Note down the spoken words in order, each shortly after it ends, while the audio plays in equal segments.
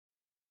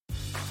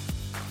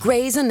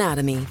Grey's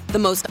Anatomy, the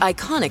most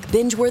iconic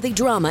binge-worthy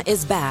drama,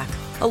 is back,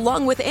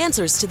 along with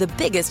answers to the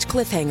biggest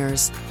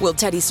cliffhangers. Will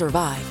Teddy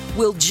survive?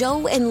 Will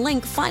Joe and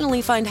Link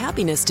finally find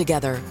happiness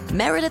together?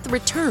 Meredith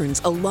returns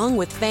along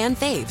with fan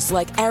faves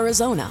like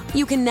Arizona.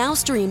 You can now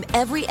stream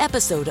every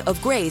episode of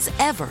Grey's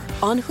ever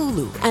on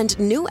Hulu, and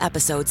new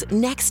episodes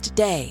next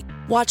day.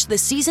 Watch the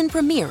season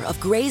premiere of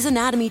Grey's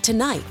Anatomy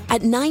tonight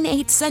at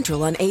 9/8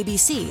 Central on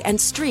ABC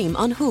and stream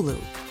on Hulu.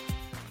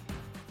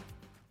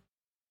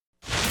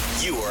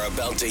 You are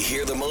about to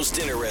hear the most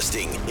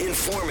interesting,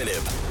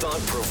 informative,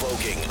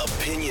 thought-provoking,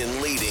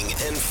 opinion-leading,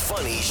 and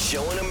funny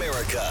show in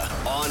America.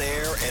 On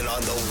air and on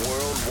the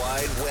World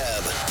Wide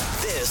Web.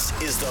 This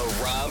is the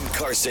Rob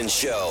Carson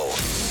Show.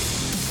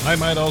 I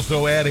might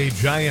also add a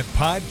giant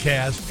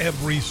podcast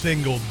every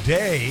single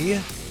day.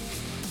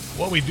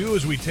 What we do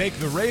is we take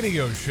the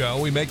radio show,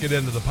 we make it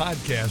into the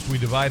podcast, we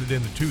divide it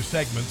into two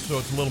segments so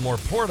it's a little more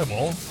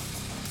portable.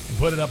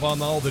 Put it up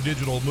on all the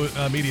digital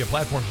media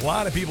platforms. A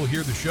lot of people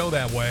hear the show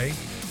that way,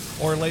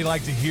 or they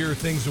like to hear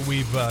things that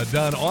we've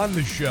done on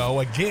the show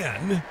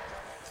again.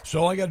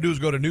 So all you got to do is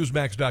go to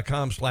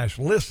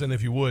newsmax.com/listen,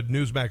 if you would,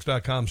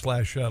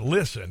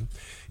 newsmax.com/listen,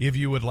 if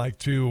you would like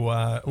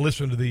to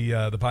listen to the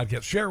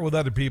podcast. Share it with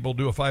other people.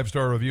 Do a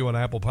 5-star review on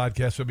Apple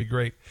Podcasts. That'd be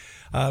great.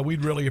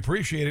 We'd really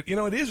appreciate it. You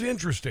know, it is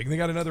interesting. They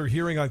got another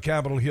hearing on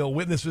Capitol Hill.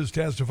 Witnesses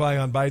testify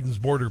on Biden's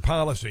border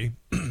policy.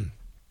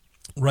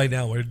 Right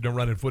now, we're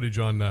running footage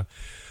on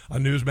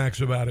Newsmax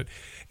about it,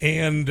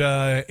 and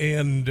the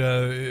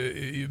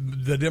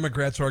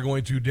Democrats are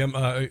going to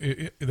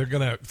they're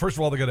going to, first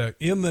of all, they're going to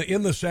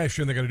in the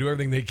session, they're going to do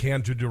everything they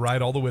can to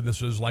deride all the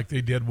witnesses, like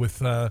they did with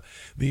the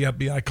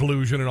FBI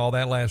collusion and all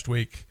that last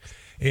week,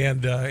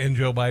 and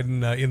Joe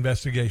Biden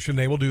investigation.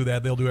 They will do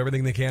that. They'll do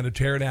everything they can to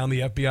tear down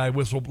the FBI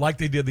whistle, like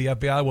they did the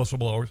FBI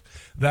whistleblowers.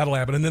 That'll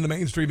happen, and then the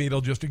mainstream media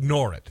will just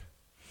ignore it.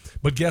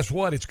 But guess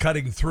what? It's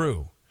cutting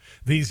through.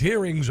 These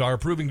hearings are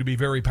proving to be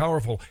very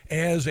powerful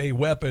as a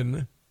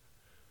weapon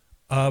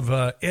of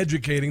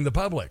educating the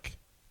public.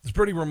 It's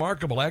pretty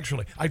remarkable,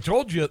 actually. I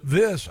told you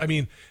this. I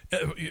mean,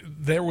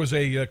 there was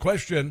a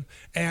question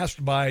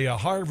asked by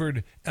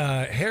Harvard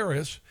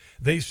Harris.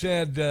 They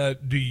said,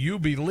 do you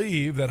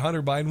believe that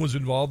Hunter Biden was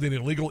involved in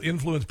illegal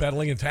influence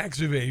peddling and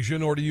tax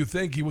evasion, or do you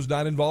think he was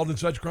not involved in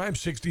such crimes?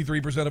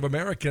 63% of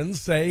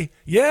Americans say,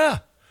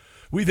 yeah,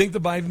 we think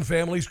the Biden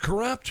family's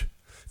corrupt.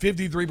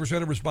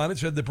 53% of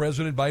respondents said that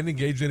President Biden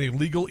engaged in a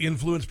legal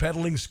influence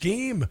peddling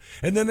scheme.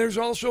 And then there's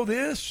also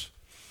this.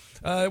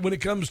 When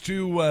it comes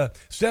to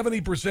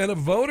 70% of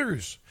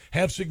voters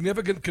have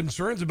significant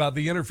concerns about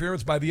the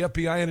interference by the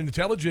FBI and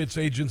intelligence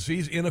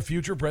agencies in a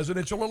future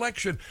presidential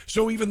election.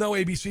 So even though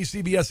ABC,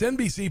 CBS,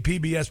 NBC,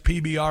 PBS,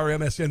 PBR,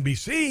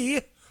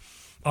 MSNBC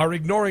are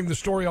ignoring the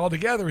story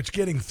altogether, it's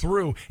getting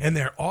through, and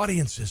their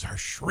audiences are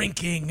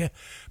shrinking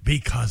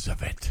because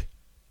of it.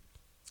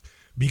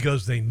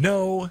 Because they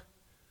know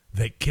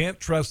they can't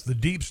trust the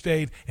deep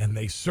state, and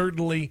they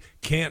certainly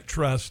can't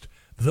trust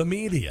the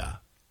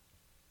media.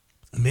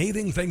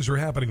 Amazing things are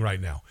happening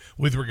right now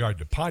with regard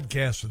to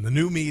podcasts and the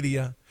new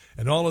media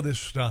and all of this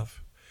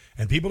stuff.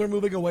 And people are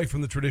moving away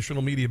from the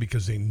traditional media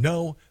because they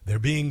know they're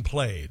being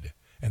played,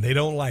 and they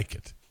don't like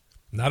it.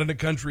 Not in a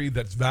country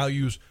that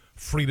values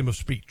freedom of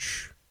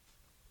speech.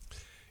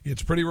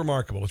 It's pretty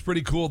remarkable. It's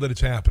pretty cool that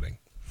it's happening.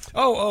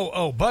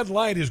 Bud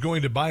Light is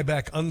going to buy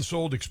back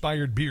unsold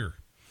expired beer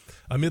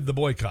amid the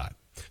boycott.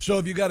 So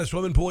if you got a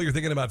swimming pool you're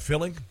thinking about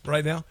filling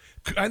right now,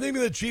 I think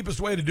the cheapest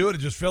way to do it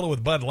is just fill it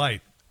with Bud Light,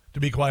 to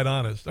be quite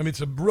honest. I mean,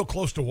 it's real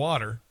close to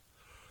water.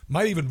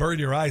 Might even burn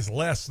your eyes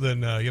less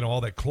than,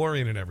 all that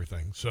chlorine and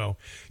everything. So,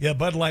 yeah,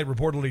 Bud Light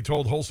reportedly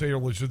told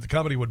wholesalers that the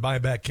company would buy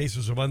back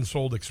cases of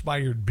unsold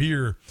expired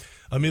beer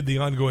amid the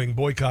ongoing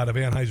boycott of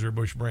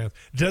Anheuser-Busch brands.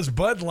 Does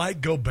Bud Light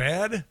go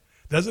bad?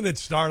 Doesn't it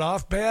start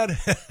off bad?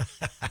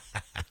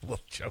 Little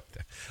joke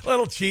there.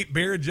 Little cheap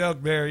beer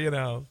joke there,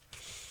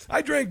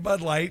 I drank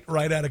Bud Light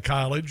right out of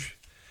college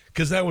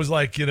because that was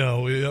like,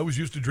 I was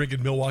used to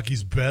drinking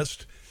Milwaukee's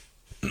Best,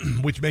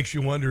 which makes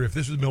you wonder if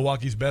this is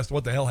Milwaukee's Best,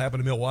 what the hell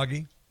happened to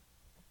Milwaukee?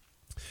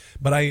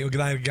 But I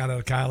got out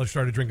of college,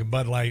 started drinking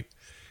Bud Light,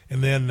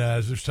 and then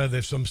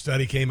there's some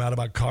study came out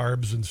about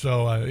carbs, and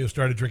so I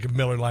started drinking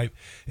Miller Lite,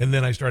 and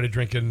then I started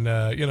drinking,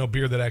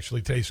 beer that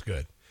actually tastes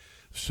good.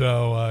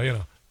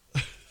 So,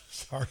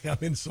 sorry, I'm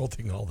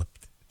insulting all the...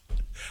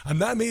 I'm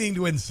not meaning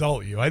to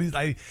insult you.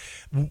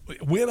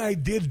 When I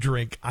did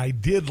drink, I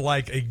did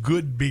like a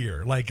good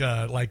beer, like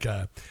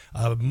a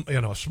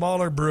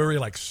smaller brewery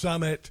like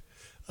Summit,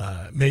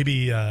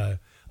 maybe a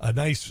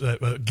nice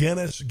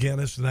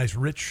Guinness, a nice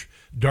rich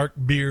dark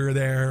beer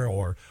there,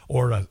 or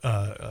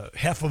a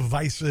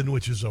Hefeweizen,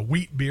 which is a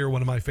wheat beer,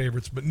 one of my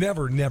favorites. But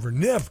never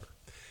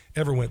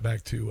ever went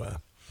back to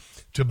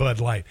Bud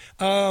Light.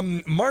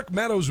 Mark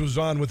Meadows was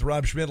on with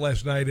Rob Schmidt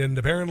last night, and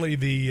apparently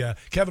the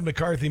Kevin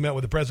McCarthy met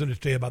with the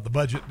president today about the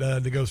budget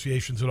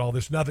negotiations and all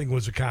this. Nothing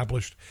was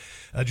accomplished.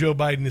 Joe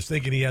Biden is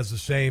thinking he has the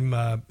same,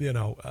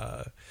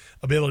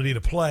 ability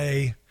to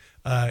play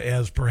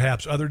as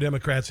perhaps other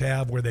Democrats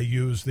have, where they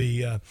use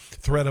the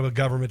threat of a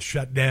government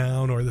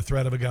shutdown or the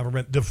threat of a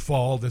government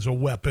default as a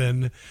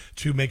weapon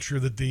to make sure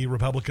that the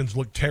Republicans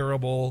look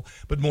terrible.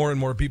 But more and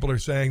more people are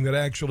saying that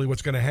actually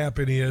what's going to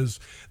happen is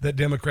that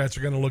Democrats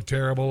are going to look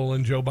terrible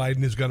and Joe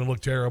Biden is going to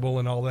look terrible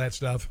and all that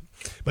stuff.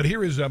 But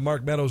here is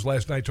Mark Meadows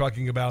last night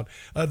talking about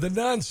the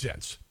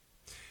nonsense.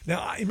 Now,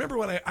 I remember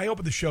when I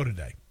opened the show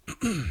today,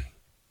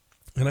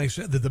 and I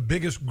said that the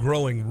biggest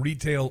growing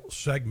retail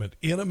segment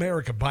in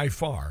America by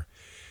far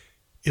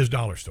is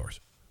dollar stores.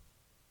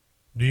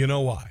 Do you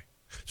know why?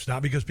 It's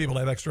not because people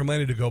have extra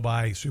money to go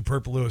buy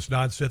superfluous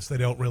nonsense they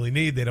don't really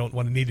need. They don't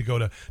want to need to go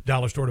to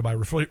dollar store to buy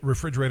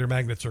refrigerator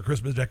magnets or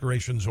Christmas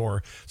decorations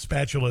or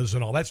spatulas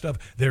and all that stuff.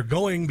 They're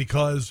going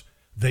because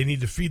they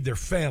need to feed their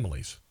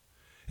families.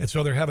 And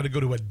so they're having to go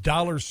to a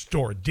dollar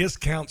store,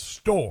 discount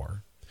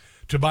store,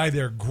 to buy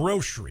their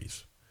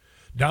groceries.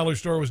 Dollar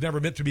store was never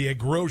meant to be a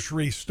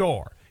grocery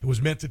store. It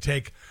was meant to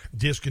take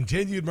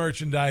discontinued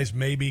merchandise,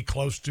 maybe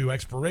close to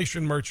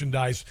expiration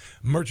merchandise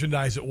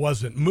that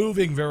wasn't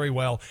moving very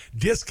well,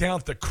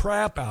 discount the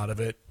crap out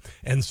of it,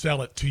 and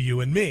sell it to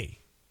you and me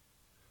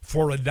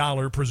for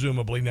 $1,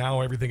 presumably.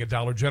 Now everything at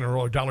Dollar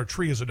General or Dollar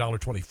Tree is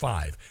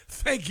 $1.25.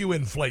 Thank you,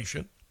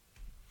 inflation.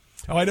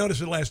 Oh, I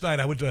noticed it last night.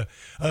 I went to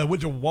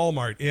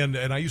Walmart,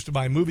 and I used to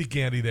buy movie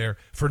candy there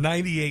for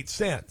 98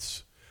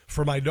 cents.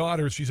 For my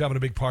daughter, she's having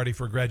a big party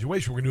for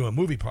graduation. We're going to do a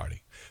movie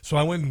party. So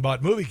I went and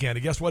bought movie candy.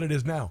 Guess what it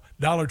is now?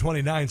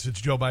 $1.29 since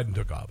Joe Biden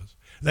took office.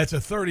 That's a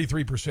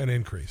 33%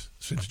 increase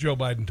since Joe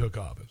Biden took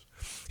office.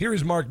 Here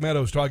is Mark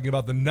Meadows talking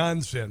about the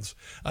nonsense.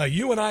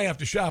 You and I have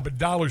to shop at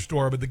dollar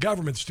store, but the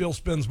government still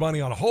spends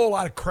money on a whole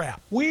lot of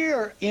crap.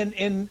 We're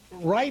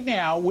right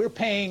now, we're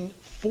paying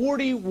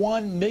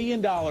 $41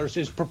 million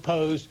is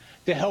proposed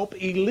to help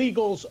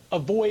illegals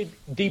avoid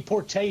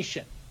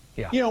deportation.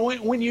 Yeah. You know,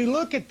 when you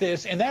look at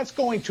this, and that's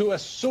going to a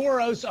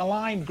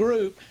Soros-aligned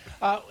group,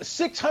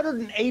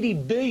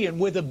 $680 billion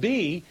with a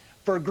B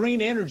for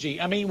green energy.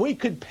 I mean, we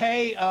could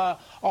pay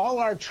all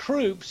our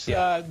troops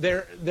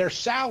their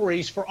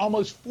salaries for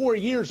almost 4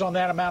 years on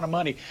that amount of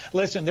money.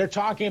 Listen, they're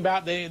talking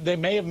about they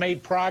may have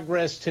made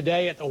progress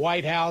today at the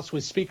White House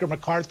with Speaker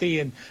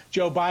McCarthy and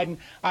Joe Biden.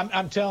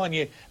 I'm telling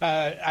you,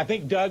 I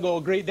think Doug will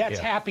agree. That's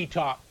happy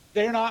talk.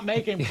 They're not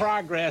making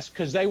progress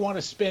because they want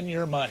to spend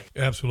your money.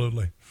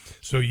 Absolutely.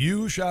 So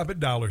you shop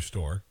at dollar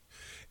store,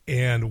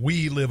 and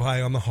we live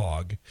high on the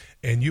hog,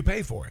 and you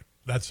pay for it.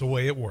 That's the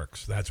way it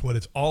works. That's what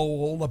it's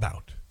all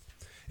about.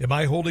 Am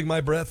I holding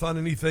my breath on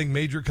anything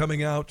major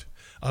coming out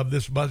of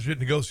this budget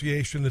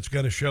negotiation that's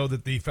going to show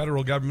that the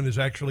federal government is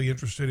actually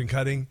interested in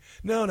cutting?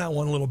 No, not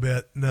one little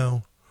bit.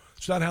 No.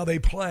 It's not how they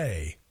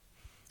play.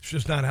 It's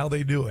just not how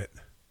they do it.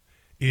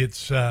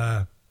 It's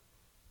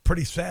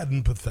pretty sad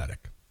and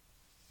pathetic.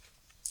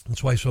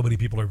 That's why so many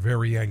people are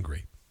very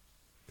angry.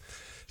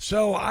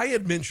 So I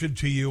had mentioned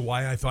to you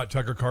why I thought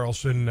Tucker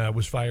Carlson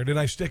was fired, and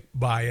I stick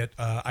by it.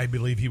 I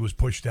believe he was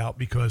pushed out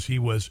because he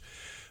was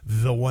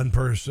the one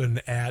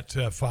person at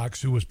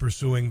Fox who was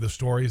pursuing the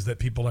stories that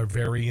people are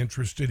very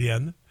interested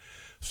in,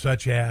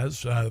 such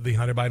as the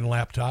Hunter Biden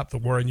laptop, the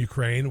war in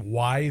Ukraine,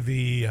 why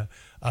the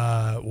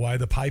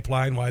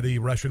pipeline, why the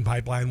Russian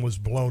pipeline was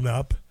blown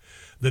up,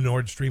 the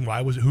Nord Stream,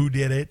 who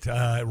did it,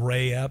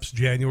 Ray Epps,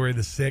 January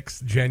the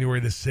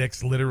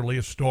 6th, literally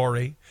a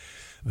story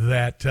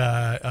that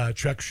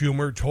Chuck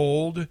Schumer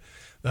told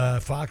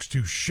Fox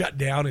to shut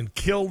down and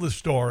kill the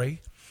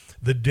story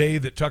the day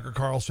that Tucker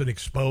Carlson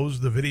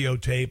exposed the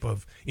videotape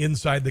of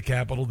inside the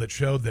Capitol that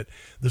showed that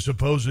the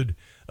supposed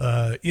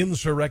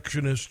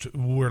insurrectionists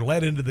were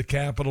let into the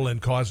Capitol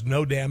and caused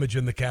no damage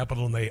in the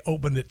Capitol, and they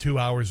opened it 2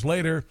 hours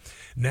later.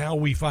 Now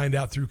we find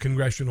out through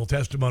congressional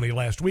testimony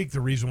last week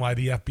the reason why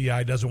the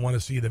FBI doesn't want to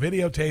see the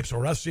videotapes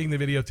or us seeing the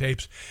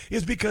videotapes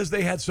is because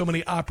they had so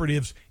many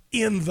operatives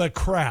in the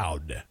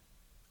crowd,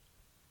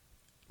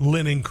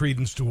 lending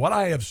credence to what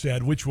I have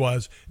said, which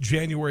was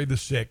January the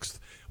 6th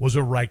was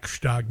a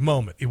Reichstag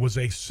moment. It was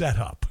a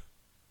setup.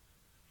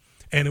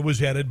 And it was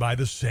headed by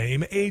the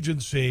same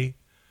agency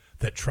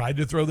that tried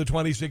to throw the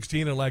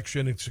 2016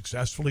 election and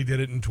successfully did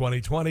it in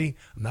 2020.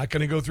 I'm not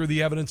going to go through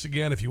the evidence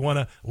again. If you want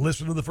to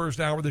listen to the first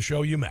hour of the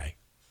show, you may.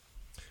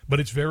 But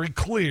it's very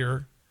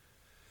clear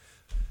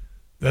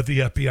that the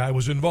FBI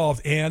was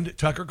involved, and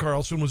Tucker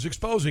Carlson was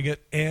exposing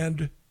it,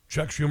 and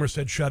Chuck Schumer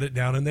said shut it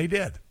down, and they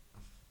did.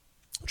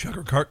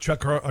 Tucker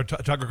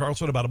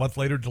Carlson, about a month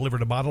later,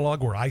 delivered a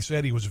monologue where I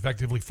said he was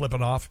effectively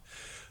flipping off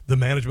the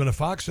management of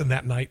Fox, and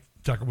that night,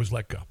 Tucker was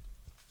let go.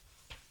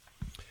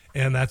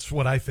 And that's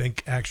what I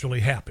think actually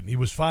happened. He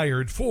was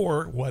fired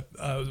for what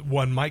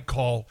one might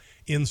call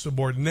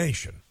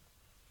insubordination.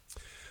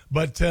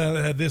 But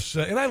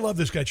and I love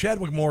this guy,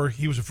 Chadwick Moore.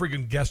 He was a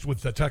freaking guest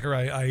with Tucker.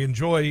 I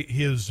enjoy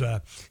his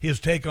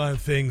take on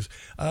things.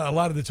 A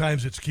lot of the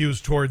times it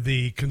skews toward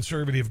the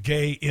conservative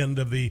gay end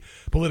of the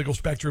political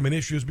spectrum and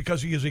issues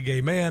because he is a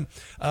gay man.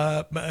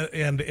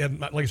 And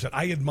like I said,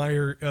 I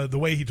admire the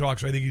way he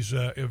talks. I think he's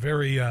a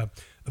very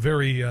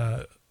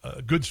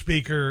good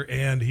speaker,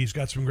 and he's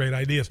got some great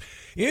ideas.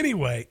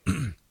 Anyway,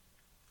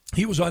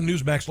 He was on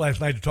Newsmax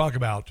last night to talk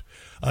about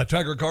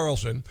Tucker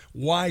Carlson,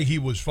 why he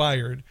was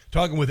fired,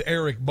 talking with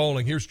Eric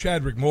Bolling. Here's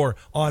Chadwick Moore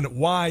on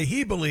why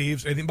he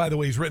believes, and by the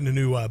way, he's written a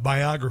new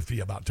biography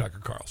about Tucker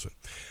Carlson,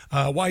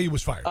 why he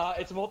was fired.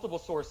 It's multiple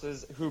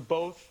sources who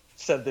both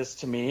said this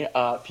to me,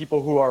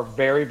 people who are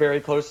very, very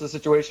close to the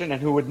situation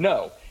and who would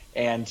know,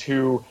 and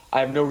who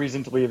I have no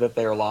reason to believe that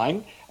they are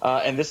lying.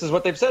 And this is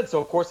what they've said.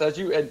 So, of course,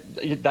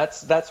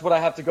 that's what I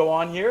have to go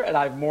on here, and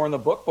I have more in the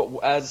book.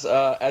 But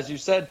as you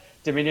said,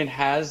 Dominion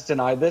has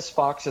denied this.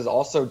 Fox has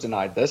also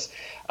denied this.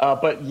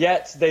 But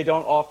yet they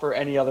don't offer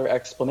any other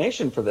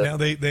explanation for this. Now,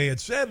 they had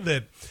said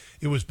that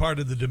it was part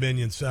of the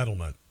Dominion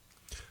settlement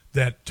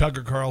that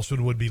Tucker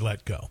Carlson would be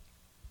let go.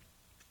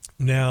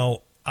 Now,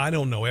 I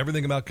don't know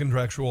everything about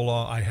contractual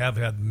law. I have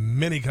had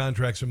many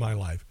contracts in my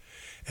life.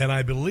 And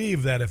I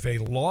believe that if a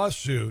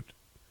lawsuit,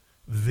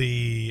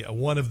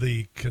 one of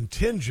the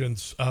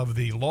contingents of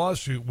the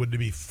lawsuit would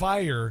be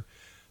fire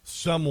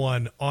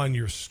someone on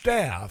your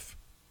staff,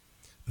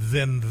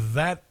 then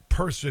that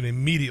person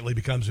immediately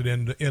becomes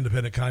an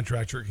independent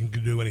contractor and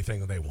can do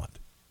anything that they want.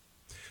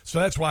 So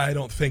that's why I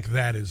don't think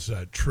that is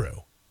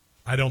true.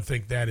 I don't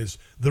think that is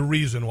the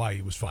reason why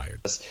he was fired.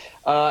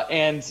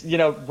 And,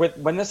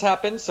 when this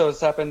happened, so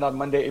this happened on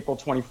Monday, April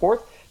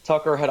 24th,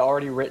 Tucker had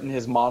already written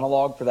his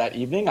monologue for that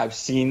evening. I've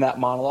seen that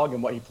monologue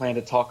and what he planned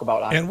to talk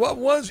about. And what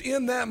was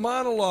in that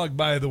monologue,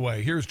 by the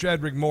way? Here's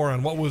Chadwick Moore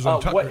on what was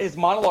on Tucker. What his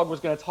monologue was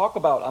going to talk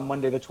about on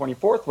Monday the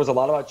 24th was a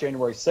lot about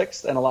January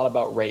 6th and a lot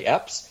about Ray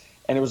Epps.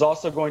 And it was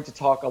also going to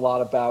talk a lot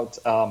about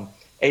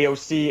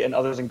AOC and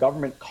others in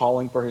government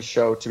calling for his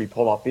show to be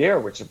pulled off the air,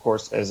 which, of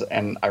course, is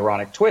an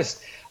ironic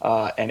twist.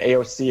 And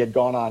AOC had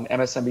gone on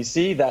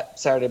MSNBC that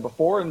Saturday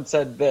before and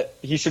said that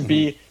he should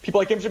be, people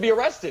like him should be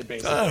arrested,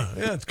 basically.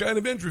 Yeah, it's kind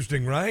of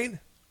interesting, right?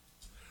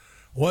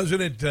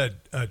 Wasn't it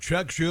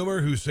Chuck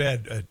Schumer who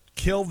said,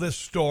 kill this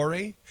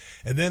story?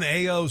 And then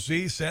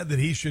AOC said that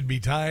he should be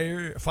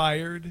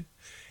fired.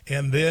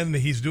 And then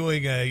he's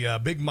doing a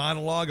big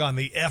monologue on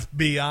the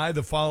FBI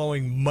the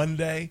following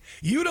Monday.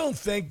 You don't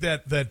think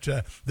that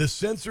the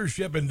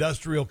censorship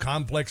industrial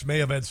complex may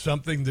have had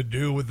something to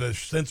do with the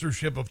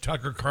censorship of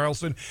Tucker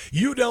Carlson?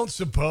 You don't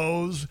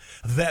suppose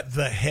that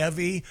the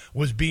heavy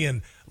was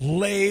being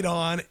laid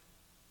on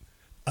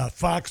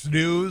Fox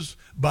News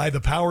by the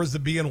powers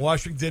that be in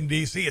Washington,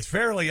 D.C.? It's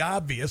fairly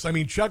obvious. I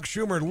mean, Chuck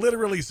Schumer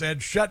literally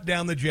said, shut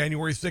down the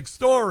January 6th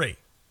story.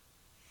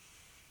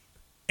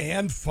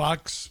 And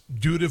Fox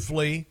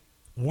dutifully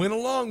went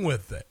along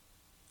with it,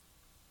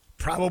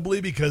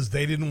 probably because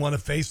they didn't want to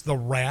face the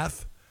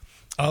wrath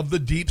of the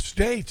deep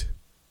state.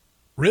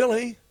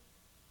 Really?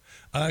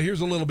 Here's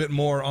a little bit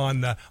more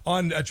on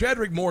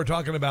Chadwick Moore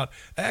talking about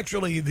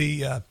actually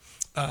the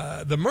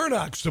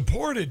Murdochs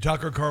supported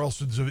Tucker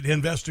Carlson's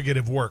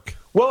investigative work.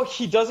 Well,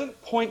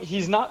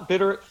 he's not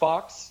bitter at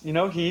Fox.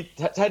 He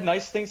had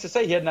nice things to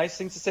say. He had nice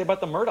things to say about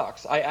the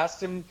Murdochs. I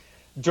asked him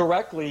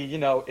directly,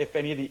 if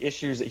any of the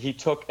issues that he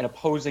took an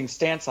opposing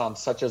stance on,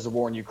 such as the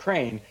war in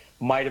Ukraine,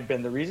 might have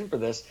been the reason for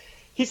this.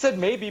 He said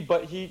maybe,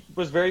 but he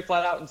was very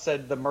flat out and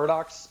said the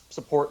Murdochs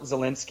support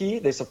Zelensky.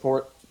 They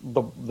support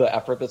the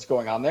effort that's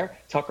going on there.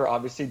 Tucker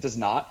obviously does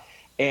not.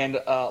 And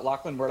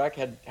Lachlan Murdoch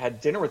had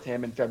dinner with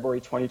him in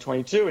February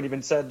 2022 and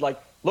even said,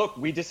 look,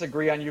 we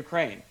disagree on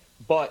Ukraine,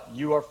 but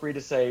you are free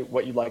to say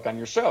what you like on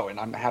your show, and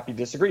I'm happy to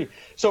disagree.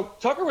 So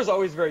Tucker was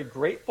always very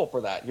grateful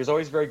for that. He was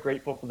always very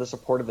grateful for the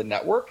support of the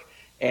network.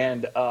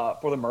 And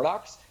for the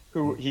Murdochs,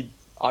 who he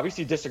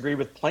obviously disagreed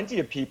with plenty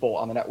of people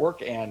on the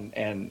network and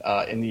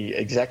in the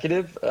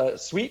executive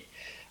suite,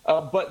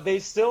 but they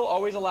still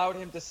always allowed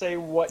him to say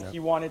what he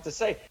wanted to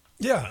say.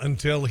 Yeah,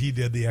 until he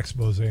did the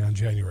expose on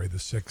January the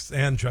 6th,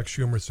 and Chuck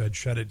Schumer said,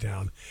 shut it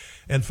down,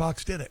 and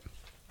Fox did it.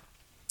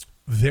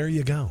 There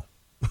you go.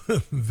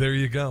 There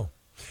you go.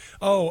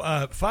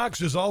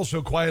 Fox is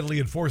also quietly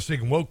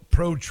enforcing woke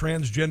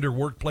pro-transgender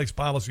workplace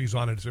policies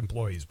on its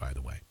employees, by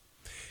the way,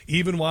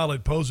 even while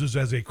it poses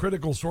as a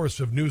critical source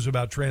of news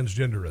about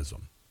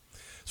transgenderism.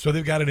 So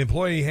they've got an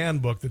employee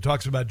handbook that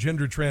talks about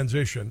gender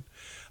transition.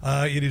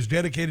 It is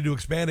dedicated to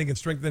expanding and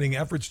strengthening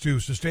efforts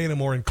to sustain a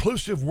more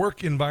inclusive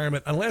work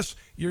environment, unless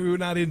you're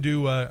not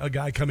into a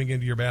guy coming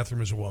into your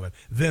bathroom as a woman.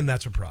 Then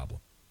that's a problem.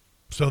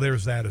 So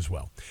there's that as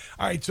well.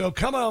 All right, so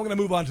come on, I'm going to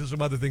move on to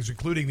some other things,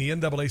 including the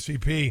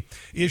NAACP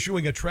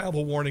issuing a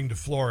travel warning to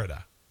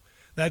Florida.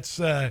 That's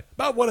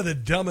about one of the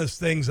dumbest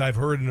things I've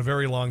heard in a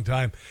very long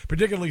time,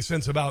 particularly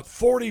since about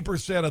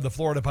 40% of the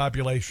Florida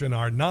population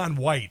are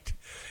non-white.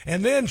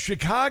 And then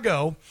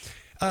Chicago,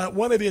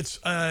 one of it is,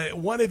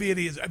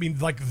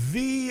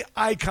 the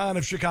icon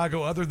of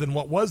Chicago, other than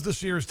what was the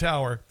Sears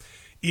Tower,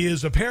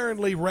 is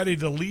apparently ready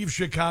to leave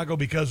Chicago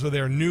because of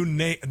their new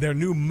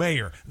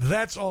mayor.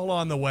 That's all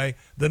on the way.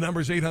 The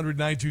number's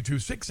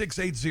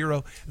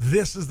 800-922-6680.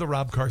 This is the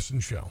Rob Carson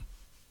Show.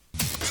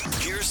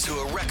 Here's to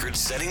a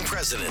record-setting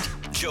president.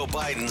 Joe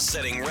Biden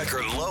setting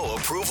record-low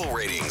approval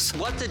ratings.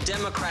 What the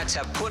Democrats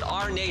have put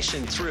our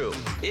nation through.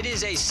 It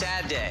is a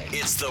sad day.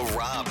 It's the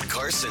Rob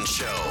Carson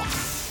Show.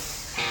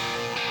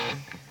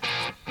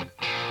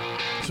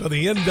 So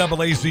the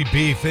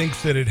NAACP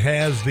thinks that it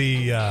has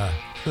the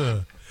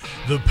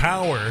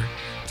power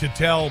to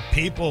tell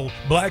people,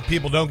 black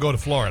people, don't go to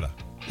Florida.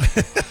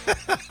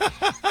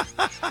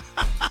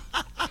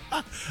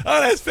 Oh,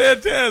 that's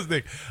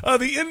fantastic. The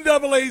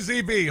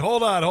NAACP,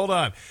 hold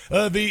on.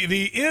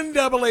 The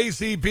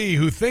NAACP,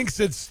 who thinks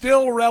it's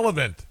still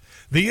relevant.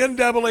 The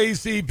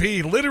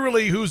NAACP,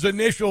 literally whose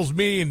initials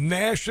mean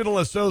National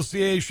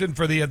Association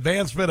for the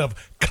Advancement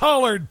of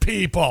Colored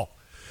People.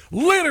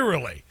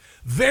 Literally.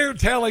 They're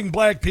telling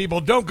black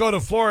people, don't go to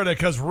Florida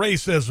because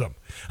racism.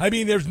 I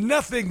mean, there's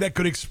nothing that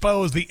could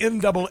expose the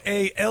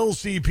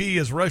NAACP,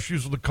 as Rush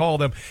used to call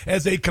them,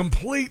 as a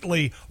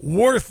completely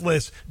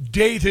worthless,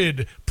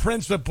 dated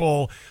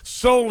principle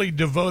solely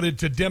devoted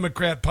to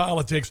Democrat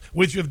politics,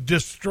 which have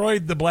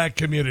destroyed the black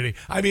community.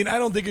 I mean, I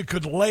don't think it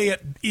could lay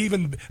it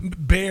even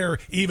bare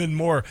even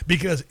more,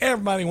 because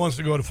everybody wants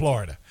to go to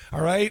Florida.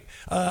 All right?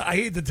 I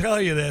hate to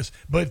tell you this,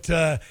 but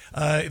the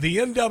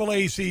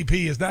NAACP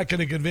is not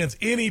going to convince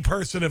any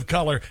person of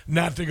color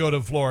not to go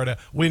to Florida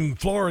when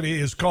Florida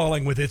is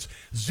calling with its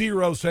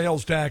zero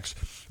sales tax,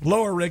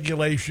 lower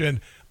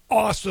regulation,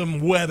 awesome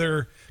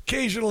weather,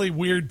 occasionally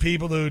weird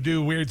people who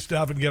do weird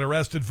stuff and get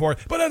arrested for it.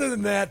 But other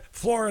than that,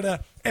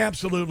 Florida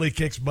absolutely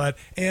kicks butt,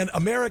 and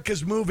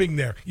America's moving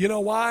there. You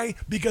know why?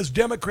 Because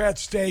Democrat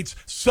states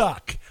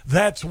suck.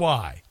 That's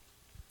why.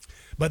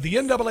 But the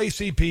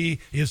NAACP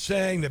is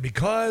saying that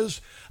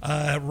because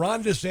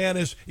Ron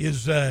DeSantis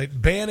is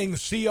banning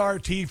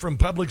CRT from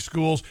public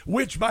schools,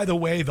 which, by the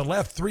way, the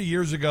left 3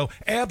 years ago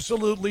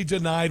absolutely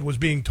denied was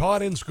being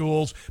taught in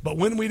schools, but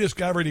when we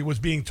discovered it was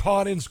being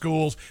taught in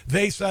schools,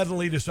 they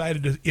suddenly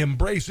decided to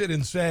embrace it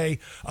and say,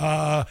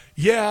 and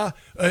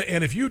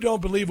if you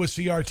don't believe with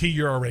CRT,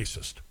 you're a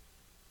racist.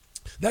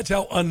 That's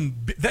how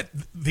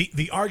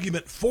the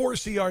argument for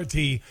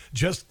CRT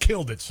just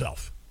killed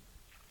itself.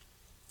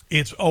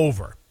 It's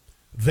over.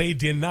 They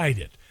denied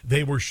it.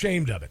 They were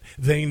ashamed of it.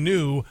 They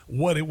knew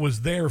what it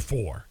was there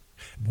for.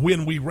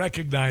 When we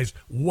recognized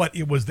what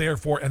it was there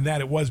for and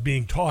that it was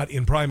being taught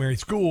in primary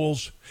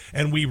schools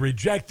and we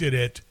rejected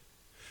it,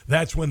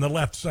 that's when the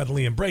left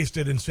suddenly embraced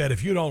it and said,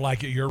 if you don't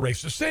like it, you're a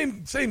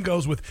racist. Same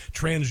goes with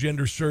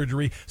transgender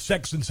surgery,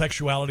 sex and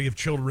sexuality of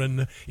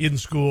children in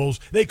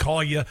schools. They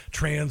call you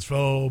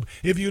transphobe.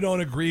 If you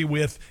don't agree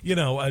with,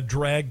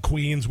 drag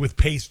queens with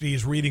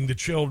pasties reading to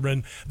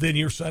children, then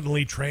you're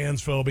suddenly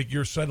transphobic.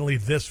 You're suddenly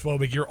this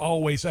phobic. You're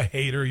always a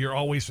hater. You're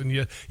always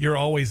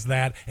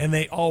that. And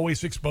they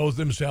always expose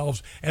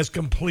themselves as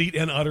complete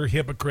and utter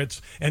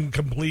hypocrites and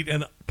complete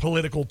and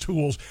political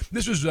tools.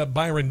 This is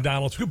Byron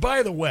Donalds, who,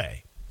 by the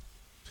way,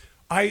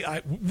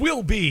 I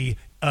will be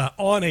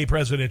on a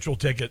presidential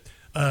ticket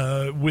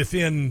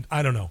within,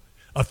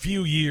 a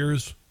few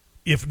years,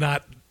 if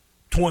not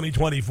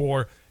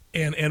 2024,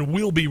 and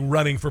will be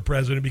running for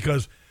president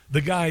because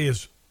the guy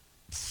is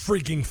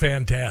freaking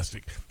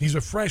fantastic. He's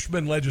a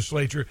freshman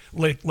legislator.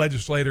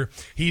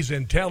 He's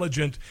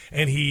intelligent,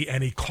 and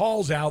he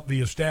calls out the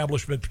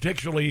establishment,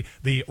 particularly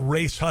the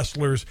race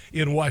hustlers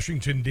in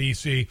Washington,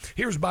 D.C.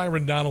 Here's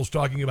Byron Donalds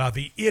talking about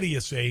the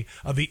idiocy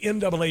of the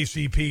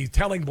NAACP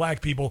telling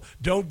black people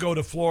don't go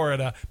to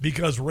Florida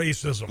because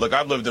racism. Look,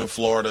 I've lived in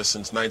Florida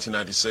since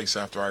 1996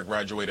 after I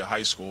graduated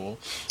high school.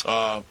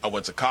 I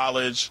went to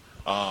college,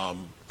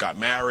 got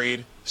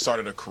married,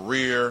 started a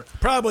career.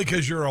 Probably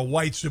because you're a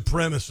white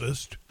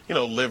supremacist.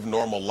 Lived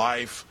normal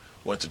life,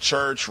 went to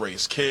church,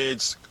 raised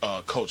kids,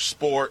 coached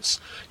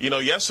sports.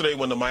 Yesterday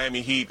when the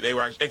Miami Heat,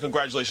 and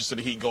congratulations to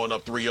the Heat going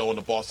up 3-0 on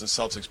the Boston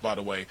Celtics, by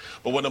the way.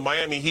 But when the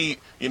Miami Heat,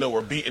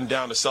 were beating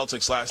down the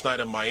Celtics last night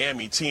in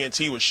Miami,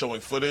 TNT was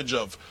showing footage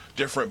of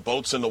different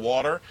boats in the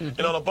water. Mm-hmm.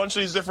 And on a bunch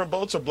of these different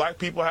boats are black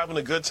people having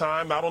a good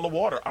time out on the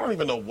water. I don't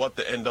even know what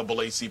the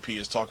NAACP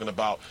is talking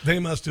about. They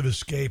must have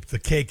escaped the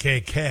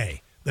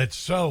KKK. That's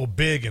so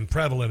big and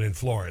prevalent in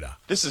Florida.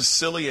 This is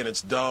silly and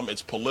it's dumb.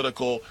 It's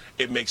political.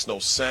 It makes no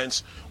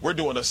sense. We're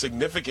doing a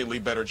significantly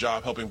better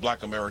job helping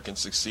black Americans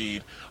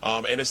succeed.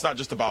 And it's not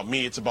just about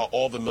me. It's about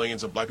all the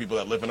millions of black people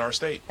that live in our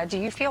state. Do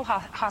you feel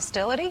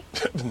hostility?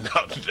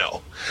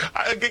 No.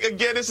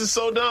 Again, this is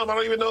so dumb. I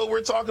don't even know what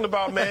we're talking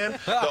about, man.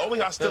 The only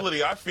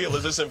hostility I feel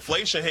is this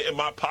inflation hitting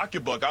my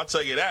pocketbook. I'll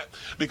tell you that.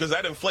 Because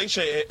that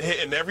inflation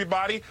hitting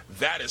everybody,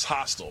 that is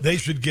hostile. They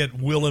should get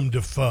Willem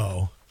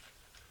Dafoe.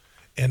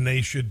 And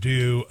they should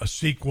do a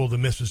sequel to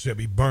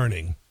Mississippi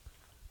Burning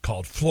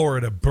called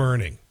Florida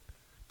Burning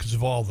because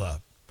of all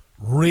the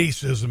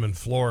racism in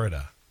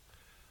Florida.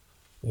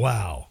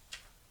 Wow.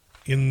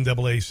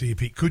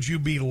 NAACP. Could you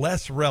be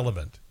less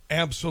relevant?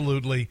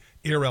 Absolutely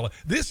irrelevant.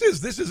 This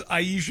is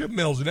Aisha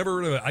Mills. I never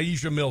heard of it.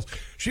 Aisha Mills.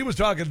 She was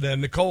talking to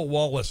Nicole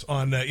Wallace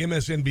on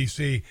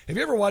MSNBC. Have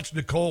you ever watched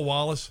Nicole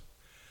Wallace?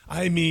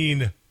 I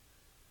mean,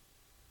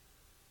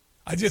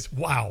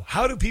 wow.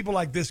 How do people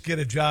like this get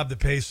a job that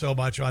pays so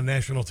much on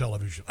national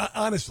television?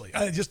 Honestly,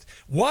 just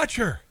watch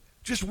her.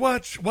 Just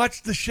watch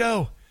the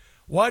show.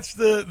 Watch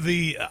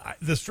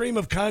the stream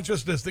of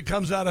consciousness that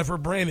comes out of her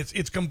brain.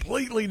 It's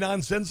completely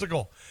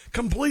nonsensical.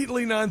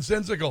 Completely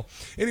nonsensical.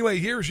 Anyway,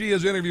 here she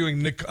is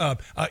interviewing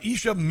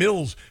Isha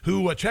Mills,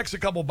 who checks a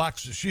couple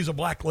boxes. She's a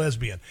black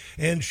lesbian.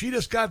 And she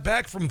just got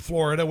back from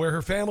Florida where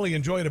her family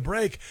enjoyed a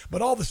break.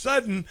 But all of a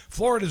sudden,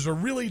 Florida's a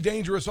really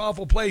dangerous,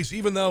 awful place,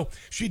 even though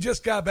she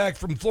just got back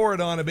from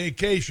Florida on a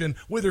vacation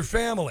with her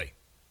family.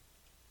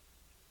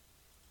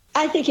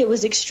 I think it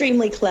was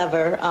extremely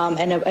clever,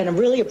 and I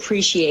really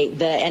appreciate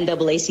the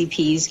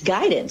NAACP's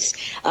guidance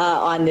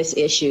on this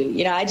issue.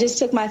 You know, I just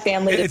took my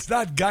family. It's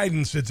not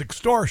guidance; it's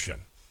extortion.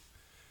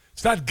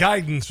 It's not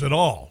guidance at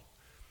all.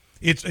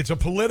 It's a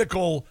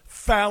political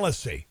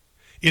fallacy.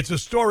 It's a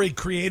story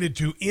created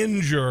to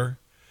injure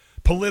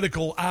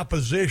political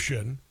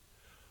opposition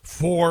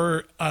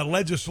for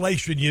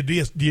legislation you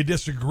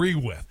disagree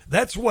with.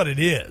 That's what it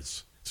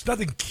is. There's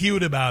nothing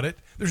cute about it.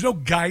 There's no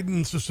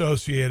guidance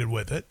associated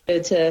with it.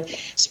 To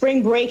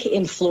spring break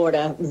in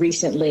Florida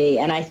recently,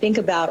 and I think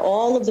about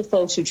all of the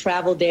folks who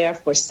traveled there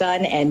for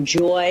sun and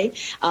joy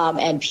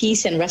and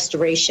peace and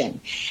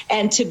restoration.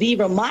 And to be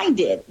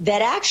reminded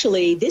that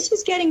actually this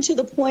is getting to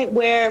the point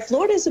where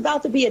Florida is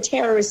about to be a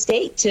terrorist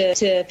state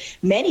to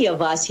many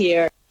of us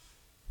here.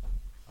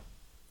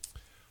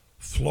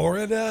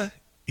 Florida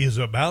is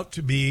about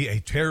to be a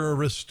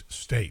terrorist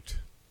state.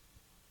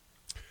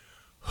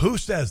 Who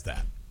says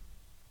that?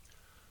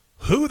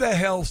 Who the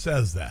hell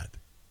says that?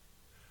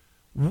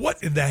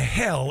 What in the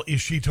hell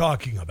is she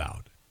talking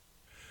about?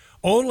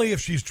 Only if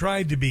she's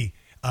trying to be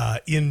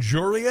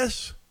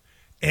injurious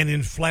and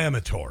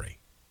inflammatory.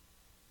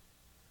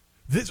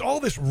 All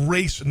this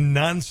race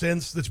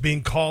nonsense that's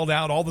being called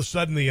out, all of a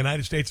sudden the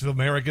United States of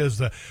America is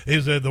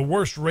the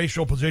worst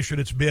racial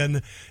position it's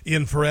been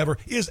in forever,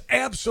 is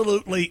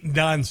absolutely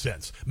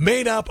nonsense,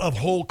 made up of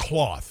whole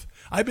cloth.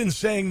 I've been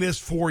saying this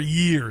for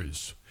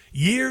years.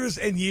 Years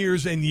and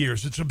years and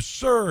years. It's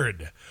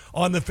absurd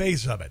on the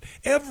face of it.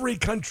 Every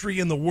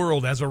country in the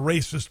world has a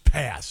racist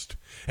past.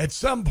 At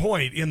some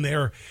point in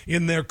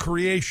their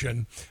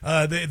creation,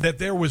 that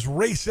there was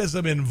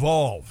racism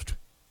involved.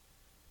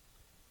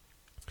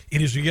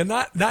 It is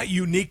not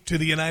unique to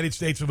the United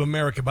States of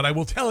America, but I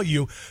will tell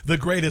you, the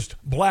greatest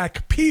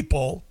black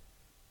people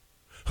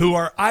who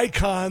are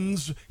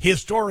icons,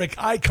 historic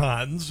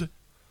icons,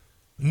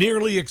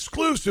 nearly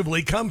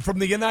exclusively come from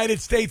the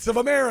United States of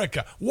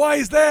America. Why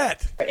is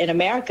that? In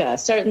America,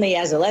 certainly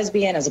as a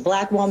lesbian, as a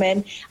black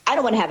woman, I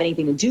don't want to have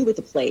anything to do with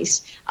the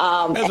place.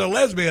 As a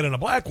lesbian and a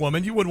black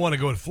woman, you wouldn't want to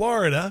go to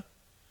Florida.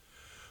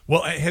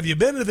 Well, have you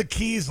been to the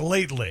Keys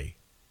lately?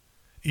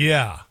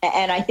 Yeah.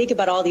 And I think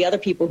about all the other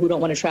people who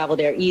don't want to travel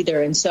there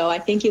either. And so I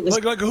think it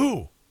was... Like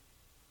who?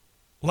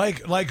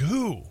 Like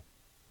who?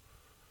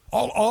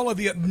 All of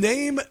the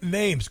name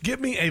names. Give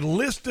me a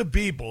list of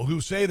people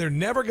who say they're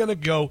never going to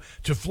go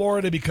to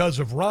Florida because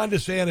of Ron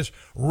DeSantis'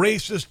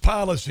 racist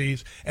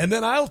policies, and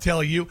then I'll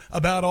tell you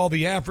about all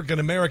the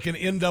African-American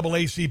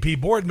NAACP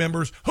board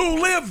members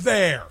who live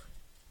there.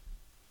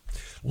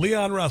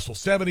 Leon Russell,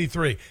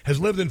 73, has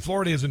lived in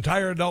Florida his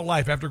entire adult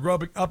life after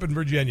growing up in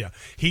Virginia.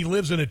 He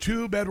lives in a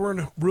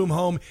 2-bedroom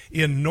home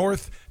in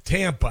North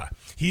Tampa.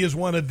 He is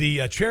one of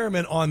the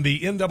chairmen on the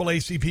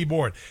NAACP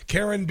board.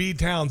 Karen B.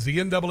 Towns, the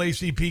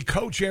NAACP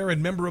co-chair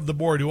and member of the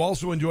board, who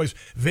also enjoys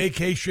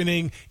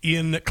vacationing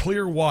in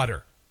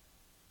Clearwater.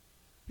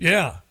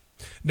 Yeah.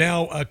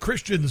 Now,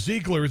 Christian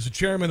Ziegler is the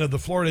chairman of the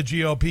Florida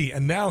GOP,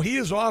 and now he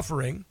is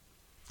offering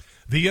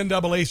the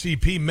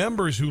NAACP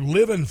members who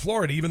live in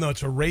Florida, even though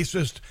it's a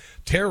racist,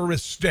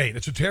 terrorist state.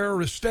 It's a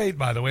terrorist state,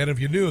 by the way, and if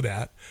you knew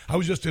that. I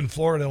was just in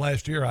Florida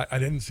last year. I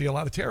didn't see a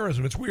lot of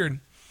terrorism. It's weird.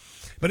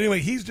 But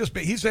anyway, he's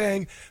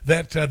saying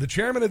that the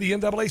chairman of the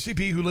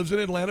NAACP, who lives in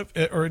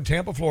in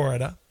Tampa,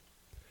 Florida,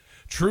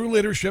 true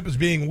leadership is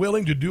being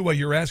willing to do what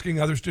you're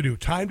asking others to do.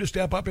 Time to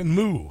step up and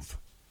move.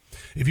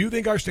 If you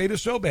think our state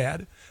is so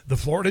bad, the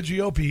Florida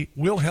GOP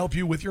will help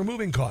you with your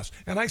moving costs.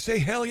 And I say,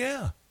 hell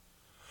yeah.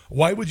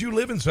 Why would you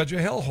live in such a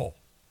hellhole?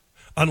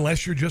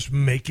 Unless you're just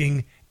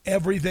making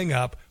everything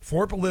up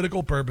for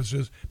political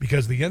purposes,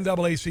 because the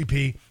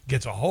NAACP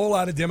gets a whole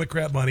lot of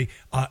Democrat money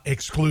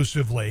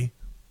exclusively,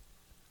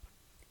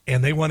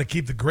 and they want to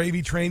keep the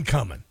gravy train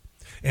coming.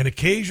 And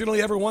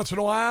occasionally, every once in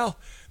a while,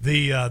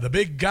 the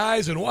big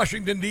guys in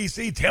Washington,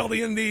 D.C. tell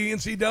the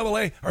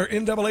NCAA or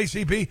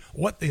NAACP,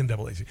 what the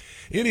NAACP?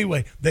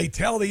 Anyway, they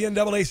tell the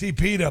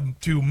NAACP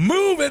to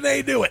move, and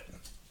they do it.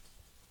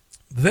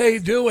 They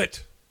do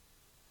it.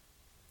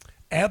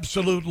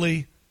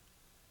 Absolutely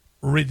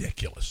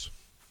ridiculous.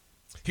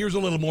 Here's a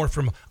little more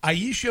from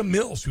Aisha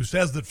Mills, who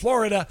says that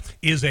Florida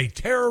is a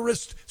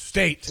terrorist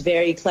state. It's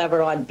very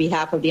clever on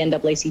behalf of the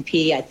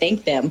NAACP. I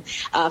thank them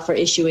for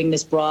issuing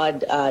this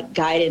broad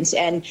guidance.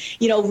 And,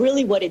 you know,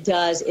 really what it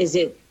does is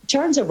it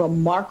turns a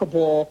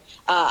remarkable,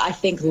 I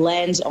think,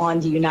 lens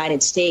on the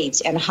United States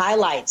and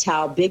highlights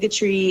how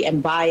bigotry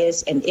and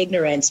bias and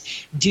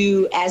ignorance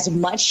do as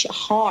much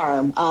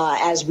harm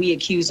as we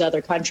accuse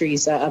other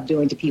countries of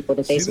doing to people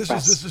that they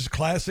suppress. This is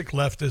classic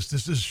leftist.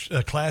 This is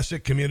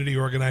classic community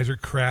organizer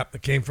crap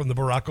that came from the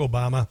Barack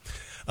Obama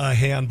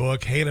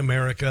handbook, Hate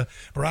America.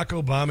 Barack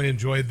Obama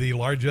enjoyed the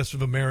largesse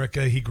of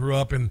America. He grew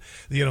up in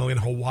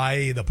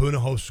Hawaii, the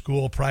Punahou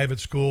school, private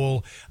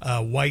school,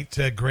 white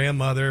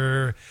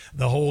grandmother,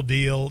 the whole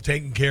deal,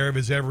 taking care of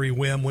his every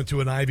whim, went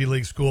to an Ivy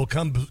League school,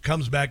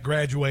 comes back,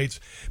 graduates,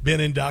 been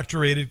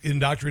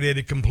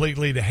indoctrinated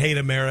completely to hate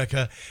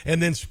America,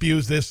 and then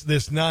spews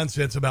this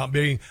nonsense about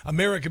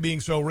America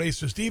being so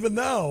racist, even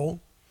though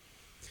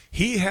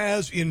he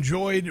has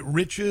enjoyed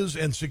riches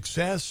and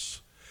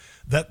success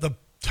that the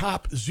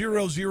top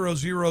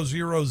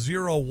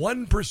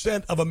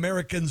 0.00001% of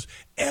Americans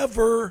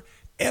ever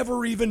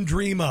even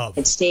dream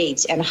of.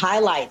 States and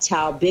highlights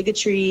how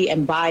bigotry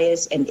and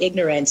bias and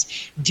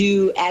ignorance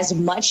do as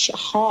much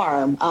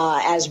harm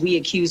as we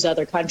accuse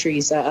other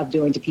countries of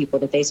doing to people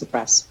that they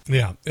suppress.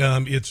 Yeah,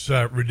 it's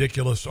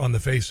ridiculous on the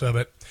face of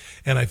it,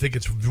 and I think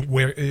it's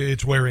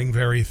wearing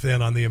very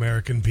thin on the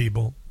American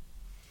people.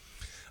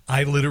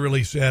 I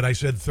literally said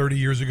 30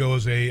 years ago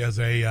as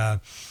a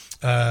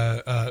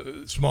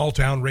small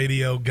town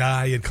radio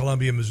guy in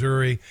Columbia,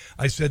 Missouri,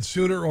 I said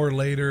sooner or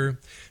later,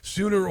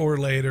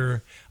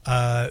 the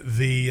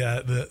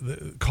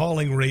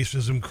calling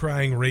racism,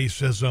 crying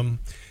racism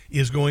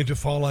is going to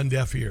fall on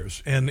deaf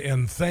ears.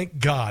 And thank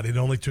God it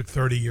only took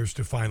 30 years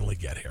to finally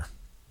get here.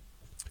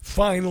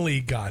 Finally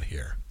got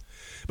here.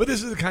 But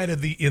this is the kind of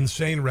the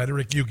insane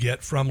rhetoric you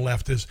get from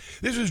leftists.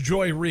 This is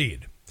Joy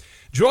Reid.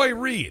 Joy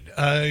Reid,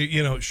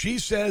 she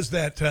says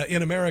that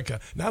in America,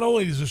 not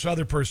only does this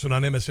other person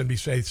on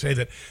MSNBC say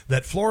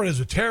that Florida is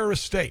a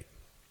terrorist state,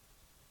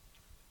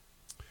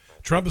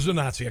 Trump is a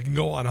Nazi. I can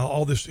go on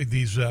all these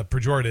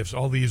pejoratives,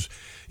 all these,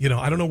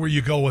 I don't know where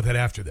you go with it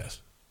after this.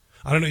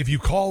 I don't know if you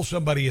call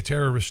somebody a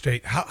terrorist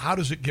state, how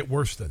does it get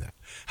worse than that?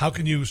 How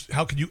can you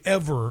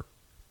ever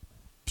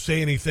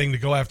say anything to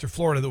go after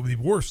Florida that would be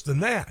worse than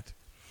that?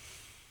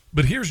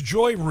 But here's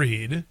Joy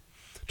Reid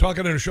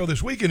talking on a show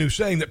this weekend who's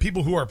saying that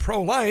people who are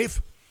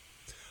pro-life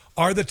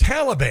are the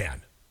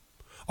Taliban,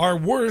 are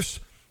worse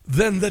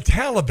than the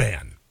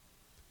Taliban.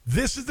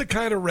 This is the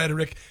kind of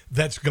rhetoric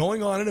that's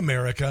going on in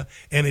America,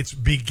 and it's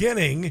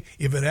beginning,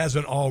 if it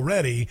hasn't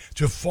already,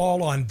 to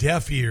fall on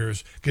deaf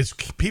ears because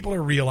people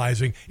are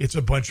realizing it's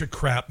a bunch of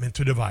crap meant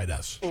to divide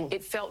us.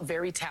 It felt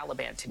very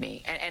Taliban to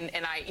me,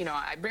 and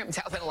I bring up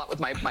Taliban a lot with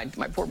my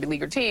poor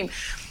beleaguered team,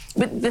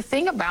 but the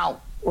thing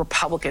about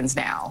Republicans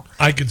now,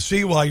 I can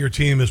see why your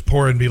team is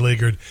poor and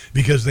beleaguered,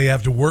 because they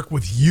have to work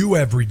with you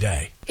every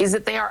day, is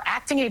that they are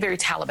acting a very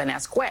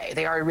Taliban-esque way.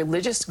 They are a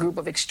religious group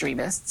of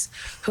extremists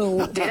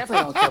who they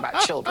definitely don't care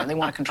about children. They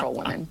want to control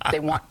women. They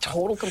want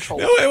total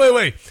control. No,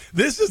 wait.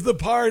 This is the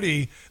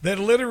party that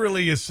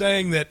literally is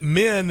saying that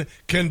men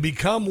can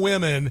become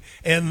women,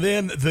 and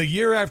then the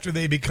year after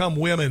they become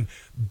women,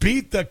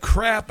 beat the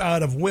crap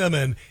out of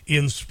women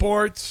in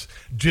sports,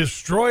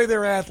 destroy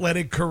their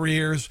athletic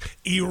careers,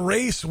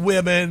 erase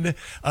women,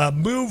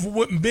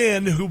 move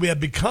men who have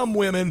become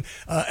women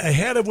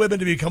ahead of women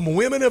to become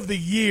women of the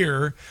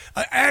year,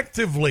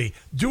 actively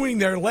doing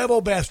their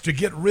level best to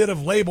get rid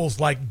of labels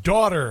like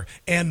daughter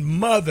and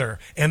mother.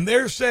 And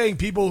they're saying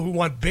people who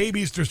want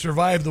babies to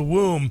survive the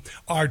womb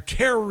are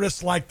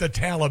terrorists like the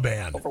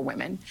Taliban. Over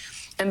women.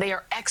 And they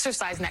are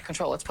exercising that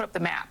control. Let's put up the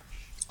map.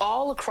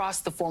 All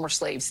across the former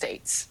slave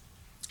states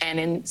and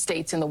in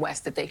states in the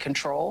West that they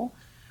control,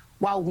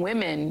 while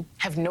women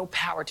have no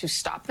power to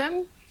stop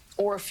them,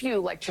 or a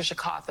few, like Trisha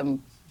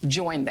Cotham,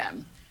 join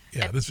them.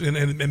 Yeah,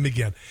 and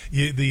again,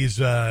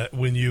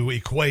 when you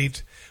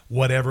equate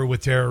whatever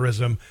with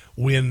terrorism,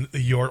 when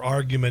your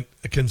argument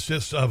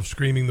consists of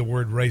screaming the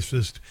word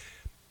racist,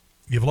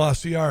 you've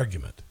lost the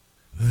argument.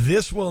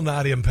 This will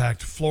not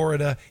impact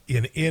Florida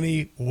in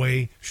any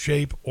way,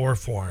 shape, or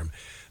form.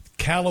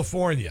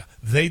 California,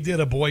 they did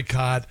a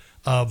boycott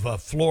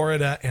of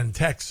Florida and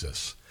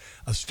Texas.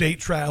 A state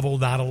travel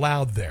not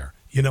allowed there.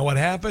 You know what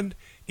happened?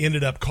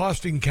 Ended up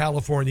costing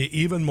California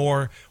even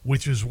more,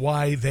 which is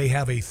why they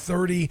have a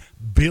 $30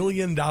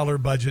 billion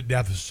budget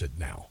deficit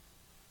now.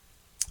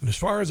 And as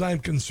far as I'm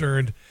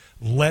concerned,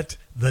 let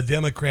the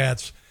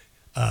Democrats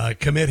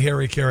commit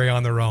Harry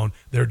on their own.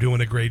 They're doing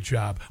a great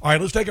job. All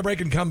right, let's take a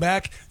break and come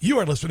back. You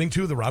are listening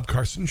to The Rob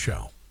Carson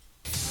Show.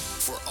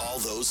 For all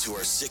those who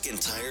are sick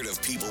and tired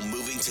of people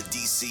moving to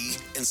D.C.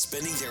 and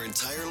spending their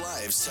entire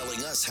lives telling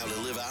us how to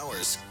live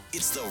ours,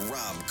 it's The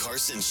Rob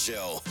Carson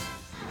Show.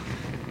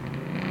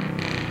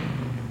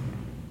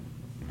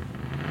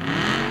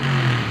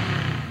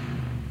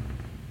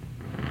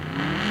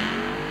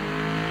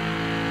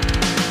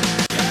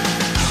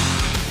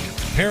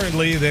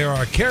 Apparently, there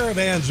are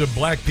caravans of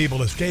black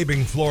people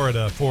escaping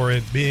Florida for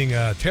it being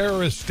a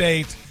terrorist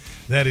state.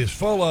 that is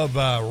full of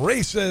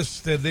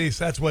racists. At least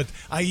that's what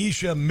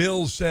Aisha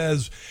Mills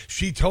says.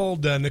 She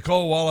told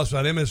Nicole Wallace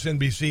on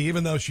MSNBC,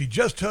 even though she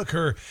just took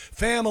her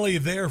family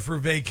there for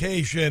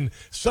vacation,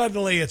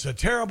 suddenly it's a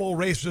terrible,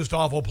 racist,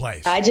 awful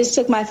place. I just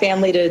took my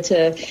family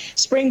to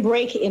spring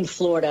break in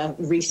Florida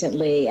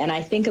recently, and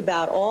I think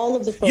about all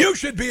of the folks. You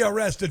should be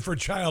arrested for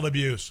child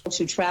abuse.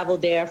 Who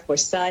traveled there for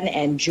sun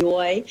and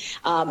joy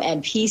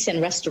and peace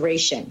and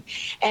restoration.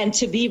 And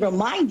to be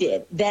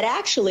reminded that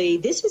actually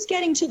this is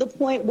getting to the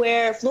point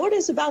where Florida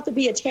is about to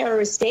be a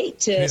terrorist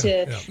state.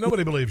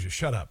 Nobody believes you.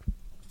 Shut up.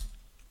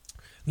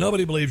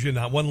 Nobody believes you,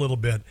 not one little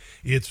bit.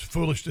 It's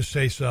foolish to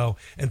say so,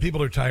 and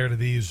people are tired of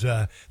these,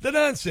 the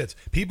nonsense.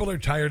 People are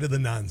tired of the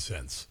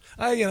nonsense.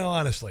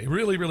 Honestly,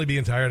 really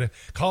being tired of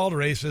called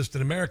racist,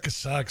 and America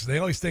sucks. They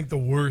always think the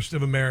worst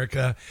of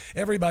America.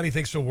 Everybody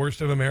thinks the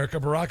worst of America.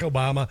 Barack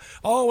Obama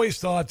always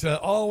thought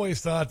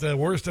the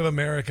worst of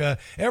America.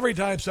 Every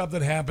time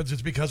something happens,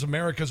 it's because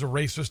America's a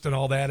racist and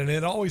all that, and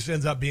it always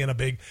ends up being a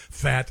big,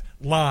 fat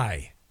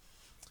lie.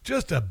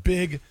 Just a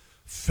big,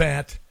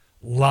 fat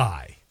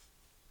lie.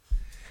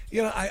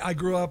 I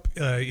grew up,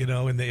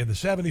 in the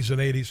 70s and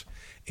 80s,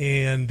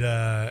 and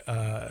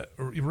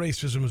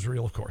racism was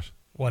real, of course,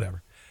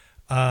 whatever.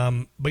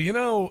 But,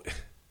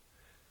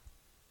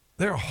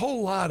 there are a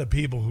whole lot of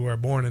people who are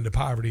born into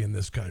poverty in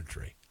this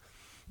country.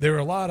 There are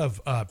a lot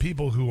of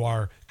people who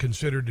are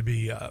considered to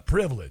be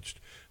privileged,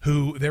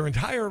 who their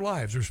entire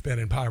lives are spent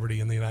in poverty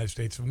in the United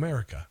States of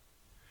America.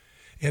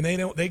 And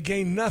they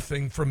gain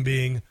nothing from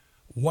being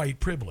white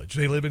privilege.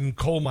 They live in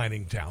coal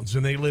mining towns,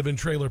 and they live in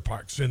trailer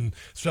parks in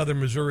southern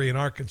Missouri and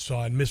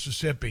Arkansas and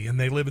Mississippi, and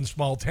they live in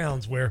small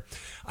towns where,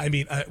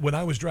 when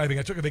I was driving,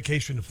 I took a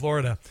vacation to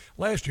Florida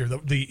last year,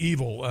 the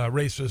evil,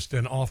 racist,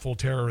 and awful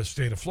terrorist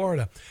state of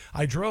Florida.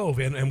 I drove,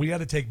 and we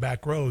had to take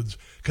back roads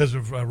because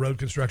of road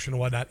construction and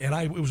whatnot, and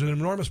it was an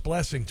enormous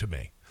blessing to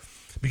me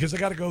because I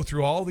got to go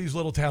through all these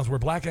little towns where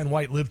black and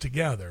white live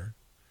together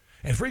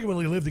and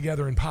frequently live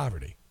together in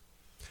poverty.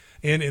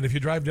 And if you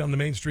drive down the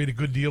main street, a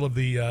good deal of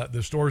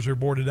the stores are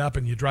boarded up,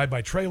 and you drive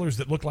by trailers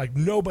that look like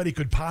nobody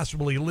could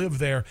possibly live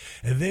there.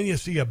 And then you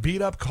see a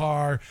beat-up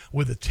car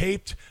with a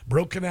taped,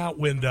 broken-out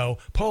window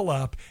pull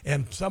up,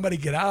 and somebody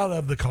get out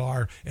of the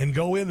car and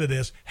go into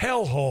this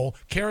hellhole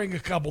carrying a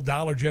couple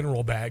Dollar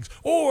General bags.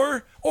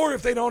 Or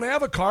if they don't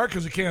have a car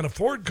because they can't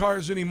afford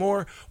cars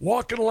anymore,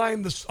 walking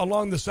along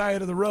the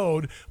side of the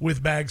road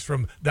with bags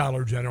from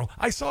Dollar General.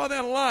 I saw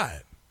that a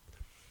lot.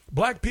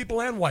 Black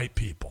people and white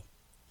people.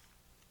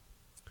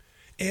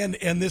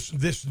 And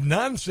this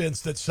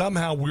nonsense that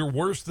somehow we're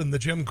worse than the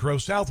Jim Crow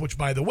South, which,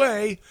 by the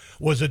way,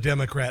 was a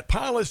Democrat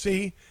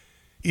policy,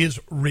 is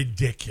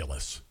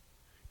ridiculous,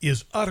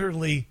 is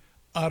utterly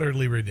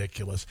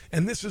ridiculous.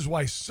 And this is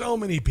why so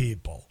many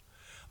people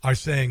are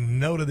saying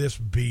no to this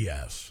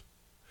BS.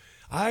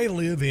 I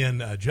live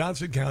in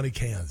Johnson County,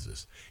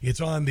 Kansas.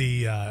 It's on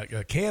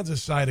the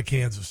Kansas side of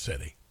Kansas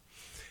City.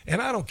 And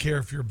I don't care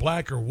if you're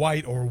black or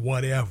white or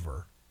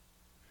whatever.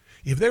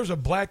 If there's a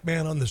black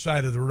man on the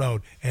side of the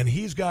road and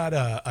he's got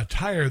a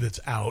tire that's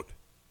out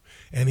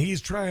and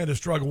he's trying to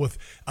struggle with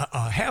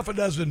half a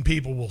dozen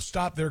people will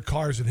stop their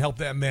cars and help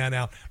that man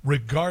out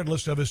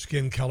regardless of his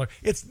skin color.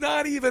 It's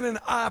not even an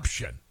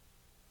option.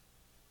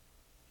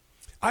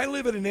 I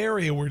live in an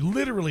area where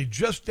literally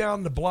just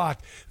down the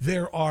block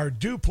there are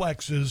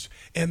duplexes,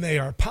 and they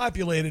are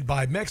populated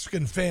by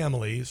Mexican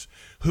families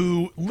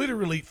who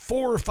literally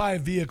 4 or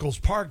 5 vehicles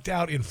parked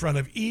out in front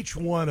of each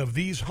one of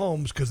these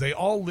homes because they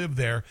all live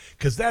there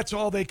because that's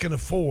all they can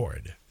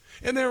afford.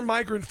 And they're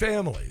migrant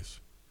families.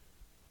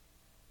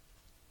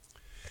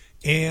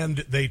 And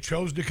they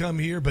chose to come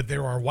here, but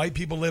there are white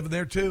people living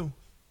there too.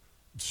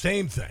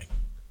 Same thing.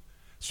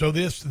 So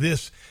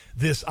this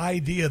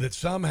idea that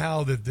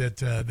somehow that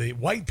the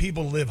white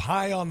people live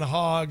high on the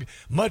hog,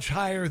 much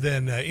higher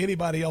than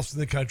anybody else in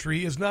the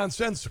country, is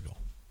nonsensical.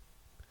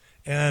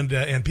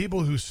 And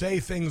people who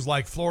say things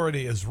like Florida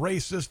is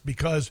racist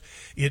because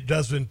it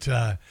doesn't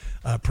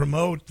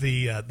promote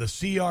the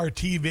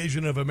CRT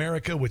vision of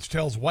America, which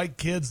tells white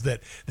kids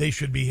that they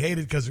should be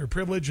hated because they're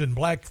privileged, and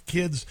black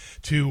kids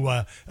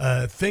to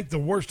think the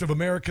worst of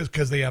America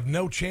because they have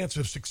no chance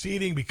of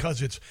succeeding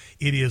because it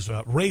is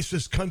a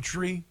racist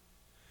country.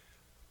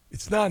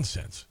 It's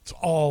nonsense. It's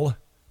all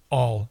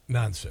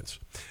nonsense.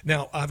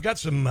 Now, I've got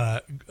some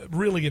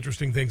really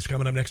interesting things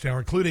coming up next hour,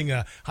 including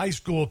a high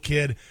school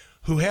kid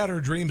who had her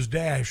dreams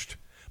dashed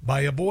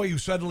by a boy who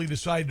suddenly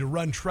decided to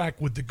run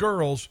track with the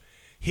girls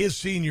his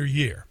senior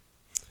year.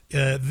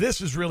 This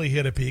has really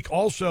hit a peak.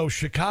 Also,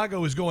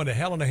 Chicago is going to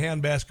hell in a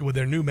handbasket with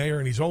their new mayor,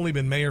 and he's only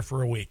been mayor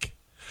for a week.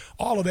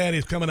 All of that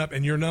is coming up,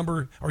 and your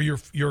number or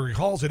your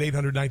calls at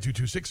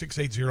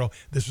 800-922-6680.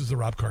 This is the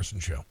Rob Carson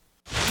Show.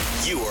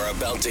 You are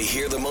about to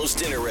hear the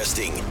most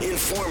interesting,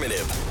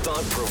 informative,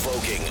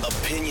 thought-provoking,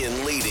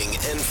 opinion-leading,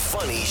 and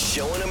funny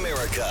show in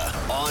America.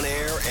 On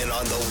air and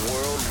on the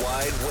World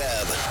Wide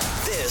Web.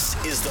 This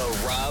is the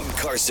Rob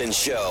Carson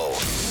Show.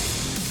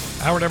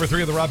 Hour number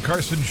 3 of the Rob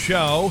Carson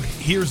Show.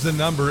 Here's the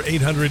number,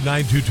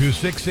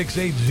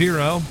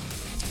 800-922-6680.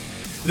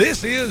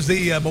 This is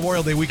the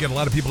Memorial Day weekend. A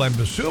lot of people, I'm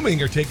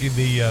assuming, are taking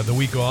the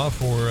week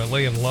off or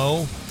laying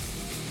low.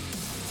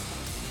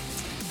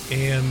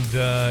 And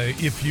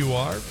if you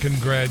are,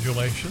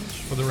 congratulations.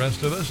 For the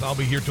rest of us, I'll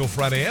be here till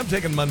Friday. I'm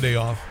taking Monday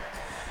off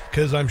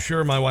because I'm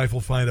sure my wife will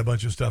find a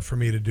bunch of stuff for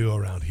me to do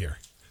around here.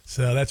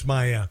 So that's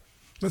my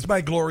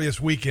glorious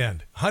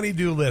weekend.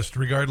 Honey-do list,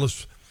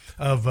 regardless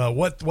of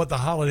what the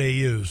holiday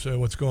is,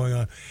 what's going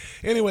on.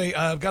 Anyway,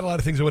 I've got a lot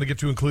of things I want to get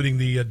to, including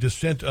the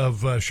descent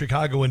of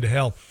Chicago into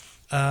hell.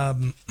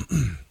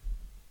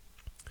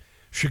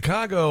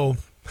 Chicago,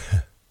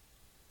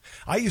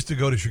 I used to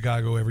go to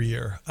Chicago every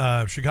year.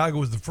 Chicago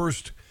was the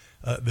first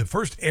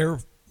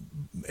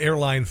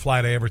airline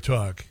flight I ever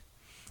took.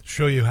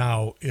 Show you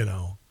how,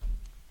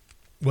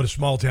 what a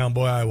small town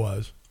boy I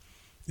was.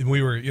 And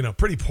we were,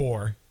 pretty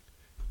poor.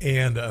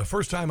 And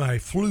first time I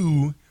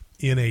flew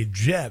in a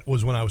jet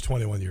was when I was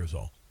 21 years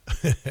old.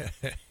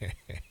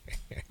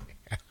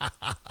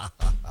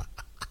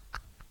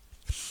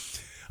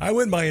 I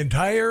went my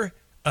entire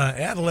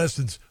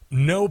adolescence,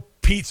 no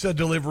pizza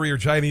delivery or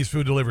Chinese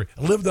food delivery.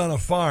 I lived on a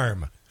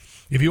farm.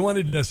 If you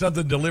wanted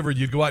something delivered,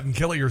 you'd go out and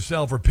kill it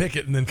yourself or pick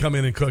it and then come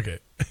in and cook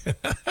it.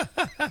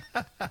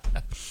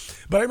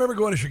 But I remember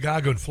going to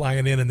Chicago and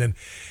flying in and then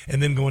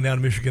going down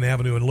to Michigan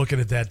Avenue and looking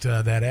at that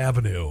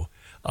avenue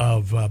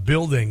of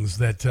buildings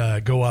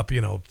that go up,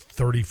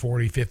 30,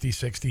 40, 50,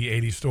 60,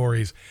 80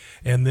 stories.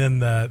 And then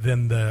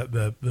the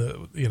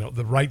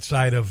right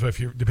side of, if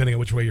you're, depending on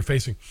which way you're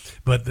facing,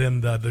 but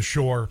then the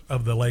shore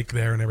of the lake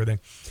there and everything.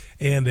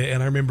 And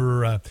I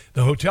remember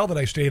the hotel that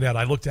I stayed at,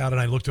 I looked out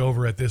and I looked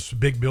over at this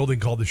big building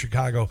called the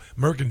Chicago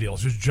Mercantile.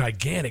 It's this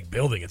gigantic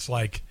building. It's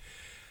like,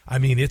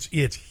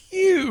 it's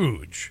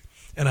huge.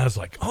 And I was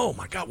like, oh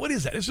my God, what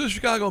is that? Is this the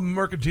Chicago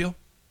Mercantile?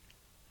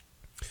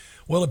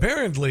 Well,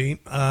 apparently,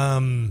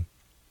 the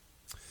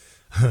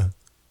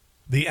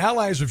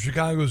allies of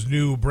Chicago's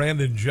new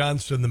Brandon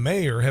Johnson, the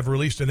mayor, have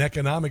released an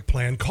economic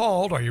plan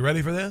called, are you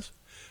ready for this?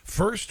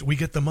 First, we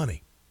get the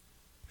money.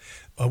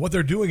 What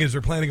they're doing is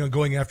they're planning on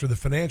going after the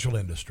financial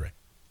industry.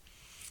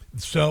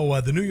 So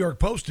the New York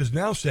Post is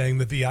now saying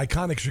that the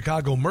iconic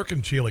Chicago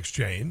Mercantile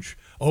Exchange,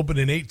 opened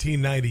in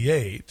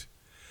 1898,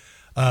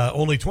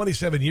 only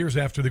 27 years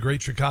after the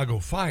Great Chicago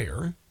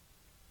Fire,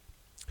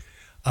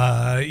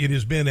 it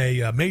has been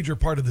a major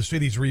part of the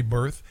city's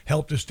rebirth,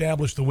 helped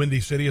establish the Windy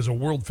City as a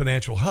world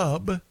financial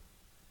hub.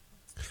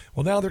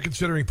 Well, now they're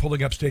considering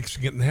pulling up stakes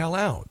and getting the hell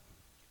out.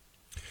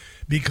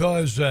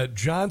 Because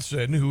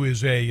Johnson, who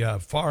is a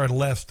far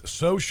left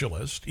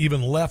socialist,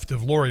 even left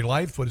of Lori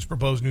Lightfoot, has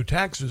proposed new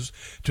taxes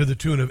to the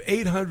tune of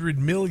 $800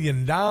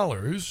 million,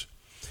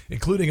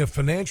 including a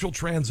financial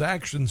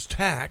transactions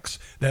tax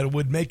that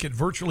would make it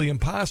virtually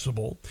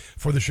impossible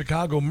for the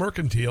Chicago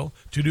Mercantile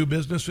to do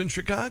business in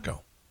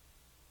Chicago.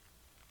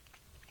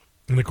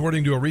 And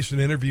according to a recent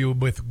interview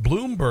with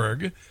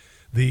Bloomberg,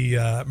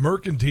 the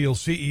Mercantile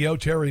CEO,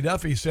 Terry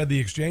Duffy, said the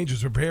exchange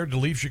is prepared to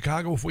leave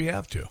Chicago if we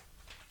have to.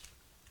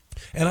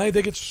 And I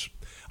think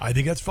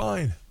that's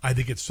fine. I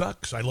think it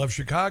sucks. I love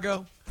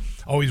Chicago.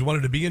 Always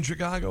wanted to be in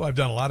Chicago. I've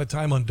done a lot of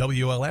time on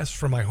WLS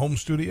from my home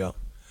studio.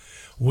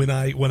 When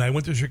I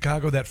went to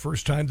Chicago that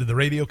first time to the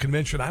radio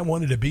convention, I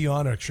wanted to be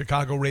on a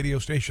Chicago radio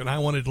station. I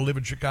wanted to live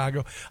in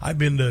Chicago. I've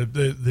been to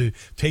the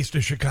Taste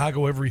of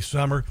Chicago every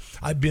summer.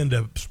 I've been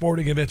to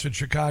sporting events in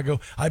Chicago.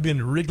 I've been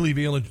to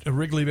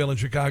Wrigleyville in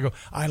Chicago.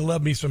 I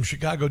love me some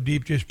Chicago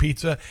deep dish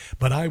pizza,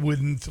 but I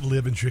wouldn't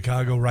live in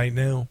Chicago right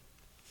now.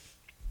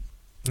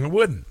 I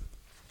wouldn't.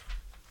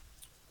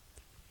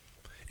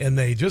 And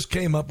they just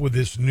came up with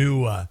this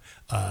new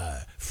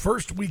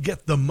first we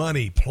get the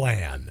money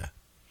plan.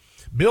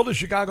 Build a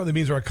Chicago that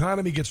means our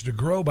economy gets to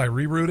grow by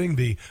rerouting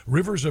the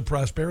rivers of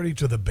prosperity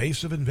to the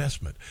base of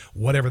investment,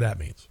 whatever that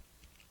means.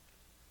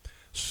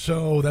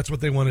 So that's what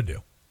they want to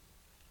do.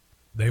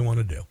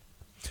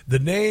 The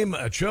name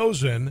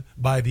chosen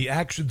by the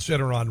Action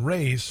Center on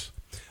Race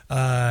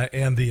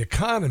and the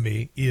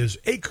Economy is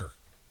ACRE,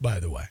 by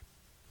the way.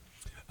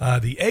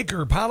 The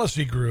ACRE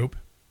Policy Group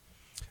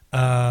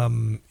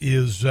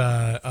is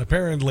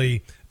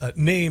apparently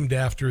named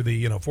after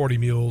the 40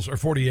 mules or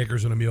 40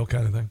 acres and a mule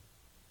kind of thing.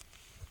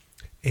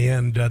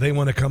 And they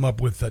want to come up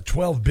with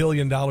 $12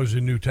 billion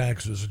in new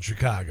taxes in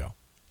Chicago.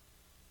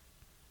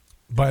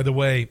 By the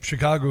way,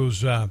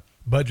 Chicago's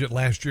budget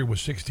last year was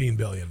 $16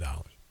 billion.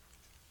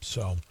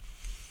 So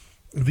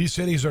these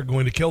cities are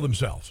going to kill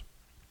themselves.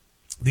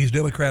 These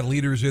Democrat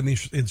leaders in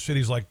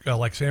cities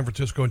like San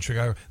Francisco and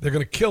Chicago, they're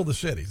going to kill the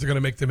cities. They're going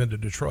to make them into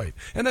Detroit.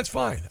 And that's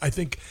fine. I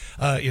think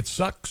it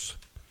sucks.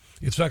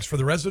 It sucks for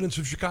the residents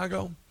of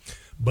Chicago.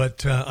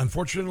 But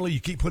unfortunately, you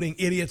keep putting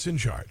idiots in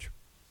charge.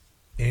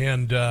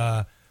 And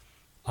I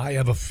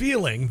have a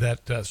feeling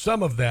that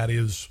some of that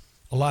is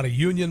a lot of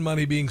union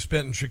money being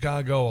spent in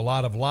Chicago, a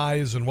lot of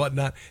lies and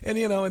whatnot. And,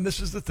 and this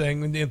is the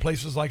thing in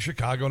places like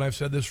Chicago, and I've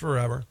said this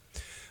forever,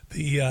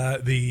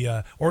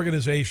 the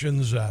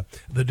organizations,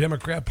 the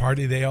Democrat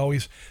Party, they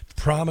always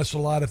promise a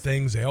lot of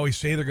things. They always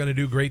say they're going to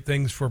do great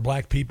things for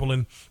black people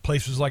in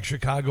places like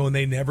Chicago, and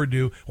they never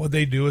do. What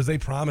they do is they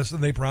promise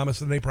and they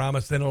promise and they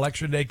promise. Then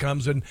election day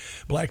comes and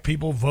black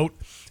people vote,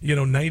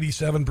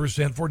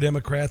 97% for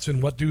Democrats.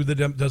 And what does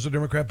the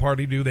Democrat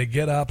Party do? They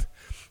get up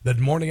the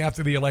morning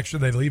after the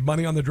election, they leave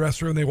money on the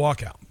dresser, and they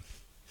walk out.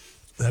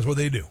 That's what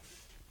they do.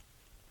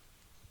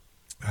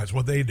 That's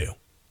what they do.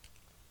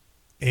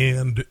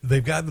 And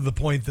they've gotten to the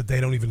point that they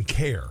don't even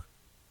care.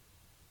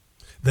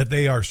 That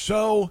they are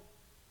so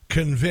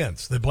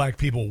convinced that black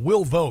people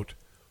will vote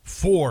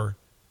for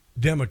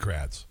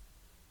Democrats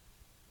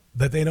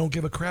that they don't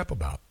give a crap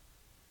about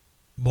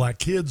black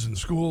kids in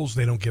schools.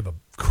 They don't give a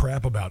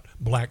crap about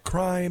black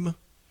crime.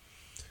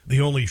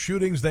 The only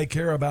shootings they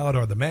care about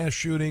are the mass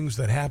shootings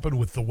that happen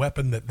with the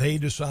weapon that they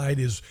decide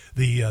is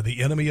the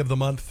enemy of the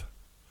month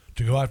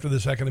to go after the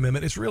Second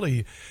Amendment. It's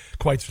really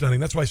quite stunning.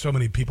 That's why so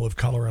many people of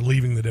color are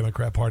leaving the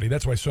Democrat Party.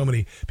 That's why so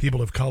many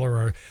people of color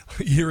are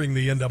hearing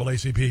the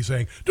NAACP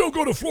saying, don't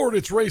go to Florida,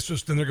 it's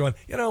racist. And they're going,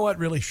 you know what,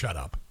 really shut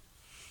up.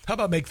 How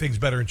about make things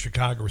better in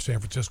Chicago or San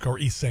Francisco or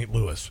East St.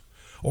 Louis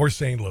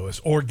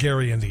or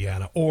Gary,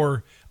 Indiana,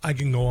 or I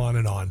can go on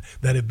and on,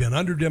 that have been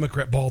under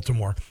Democrat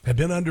Baltimore, have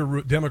been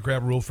under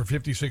Democrat rule for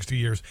 50, 60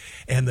 years,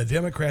 and the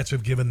Democrats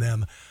have given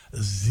them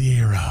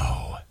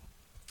zero.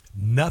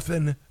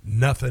 Nothing.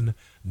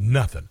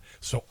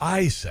 So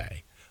I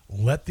say,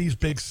 let these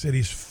big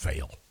cities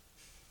fail.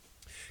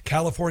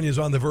 California is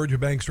on the verge of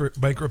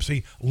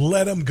bankruptcy.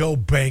 Let them go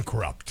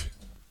bankrupt.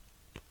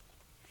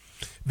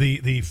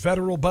 The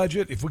federal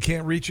budget, if we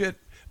can't reach it,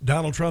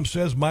 Donald Trump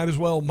says might as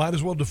well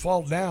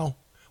default now.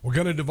 We're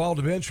going to default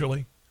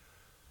eventually.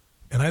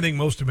 And I think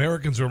most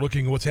Americans are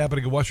looking at what's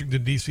happening in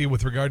Washington, D.C.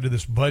 with regard to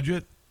this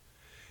budget,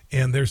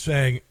 and they're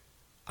saying,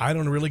 I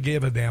don't really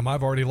give a damn.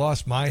 I've already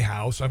lost my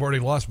house. I've already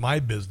lost my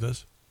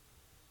business.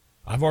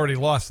 I've already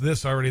lost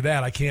this, already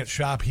that. I can't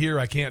shop here.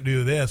 I can't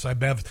do this. I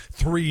have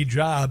 3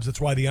 jobs. That's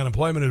why the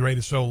unemployment rate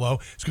is so low.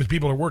 It's because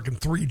people are working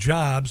 3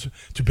 jobs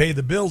to pay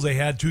the bills they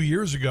had 2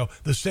 years ago,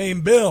 the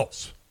same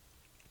bills.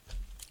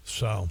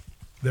 So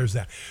there's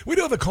that. We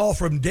do have a call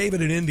from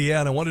David in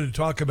Indiana. I wanted to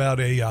talk about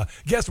a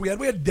guest we had.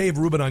 We had Dave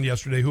Rubin on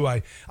yesterday, who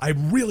I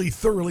really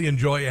thoroughly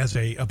enjoy as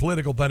a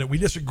political pundit. We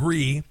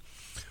disagree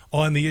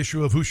on the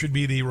issue of who should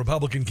be the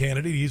Republican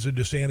candidate. He's a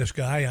DeSantis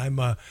guy.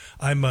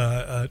 I'm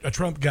a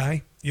Trump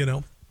guy,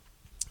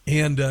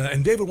 And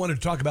David wanted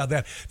to talk about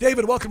that.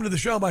 David, welcome to the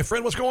show, my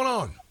friend. What's going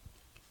on?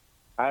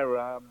 Hi,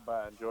 Rob.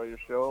 I enjoy your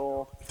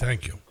show.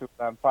 Thank you.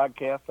 On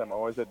podcast, I'm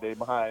always a day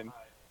behind,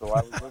 so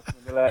I was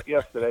listening to that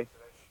yesterday.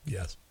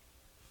 Yes.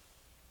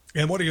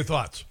 And what are your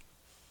thoughts?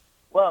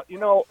 Well,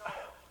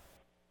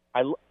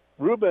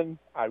 Rubin,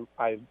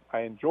 I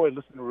enjoy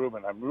listening to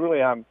Rubin. I'm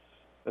really on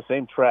the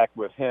same track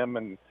with him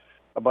and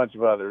a bunch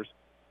of others.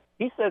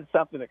 He said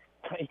something that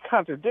he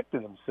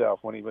contradicted himself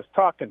when he was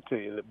talking to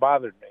you that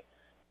bothered me.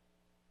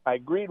 I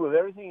agreed with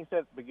everything he said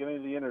at the beginning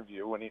of the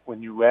interview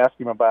when you asked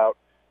him about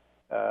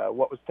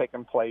what was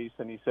taking place,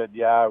 and he said,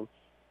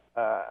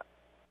 I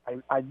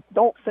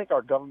don't think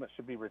our government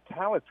should be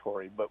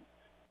retaliatory, but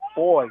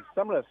boy,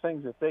 some of the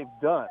things that they've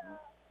done,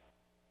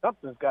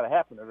 something's got to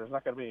happen or there's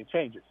not going to be any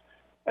changes.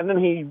 And then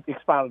he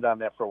expounded on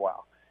that for a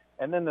while.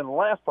 And then in the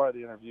last part of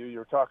the interview, he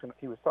was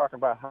talking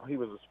about how he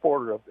was a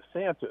supporter of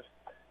DeSantis.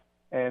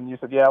 And you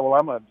said,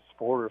 I'm a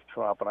supporter of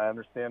Trump, and I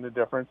understand the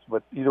difference,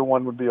 but either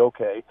one would be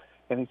okay.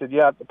 And he said,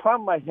 the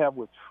problem I have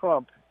with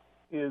Trump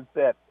is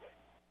that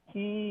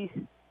his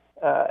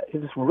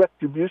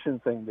retribution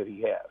thing that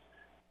he has.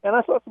 And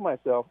I thought to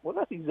myself, well,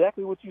 that's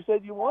exactly what you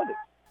said you wanted.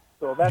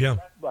 So that's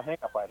the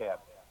hang-up I had.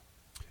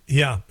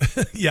 Yeah,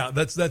 yeah,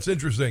 that's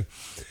interesting.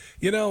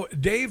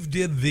 Dave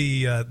did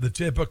the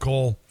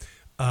typical,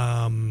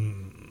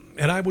 and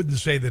I wouldn't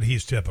say that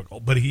he's typical,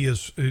 but he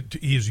is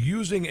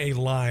using a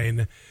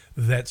line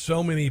that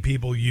so many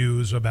people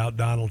use about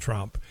Donald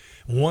Trump.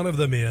 One of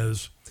them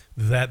is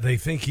that they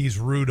think he's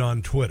rude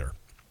on Twitter,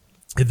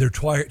 and they're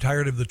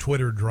tired of the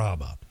Twitter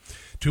drama.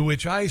 To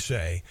which I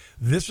say,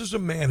 this is a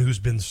man who's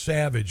been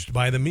savaged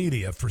by the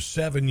media for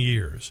 7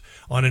 years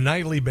on a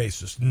nightly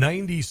basis.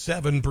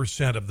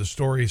 97% of the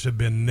stories have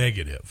been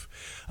negative.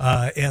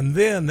 And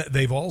then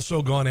they've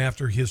also gone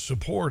after his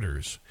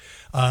supporters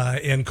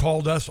and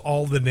called us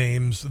all the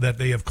names that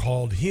they have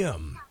called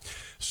him.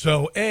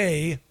 So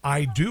A,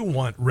 I do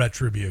want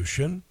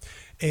retribution,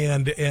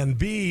 and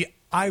B,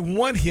 I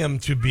want him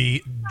to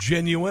be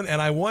genuine,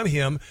 and I want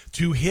him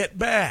to hit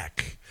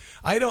back.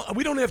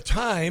 We don't have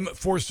time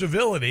for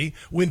civility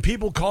when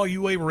people call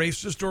you a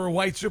racist or a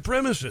white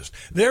supremacist.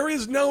 There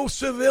is no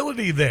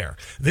civility there.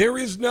 There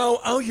is no,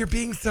 you're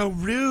being so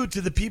rude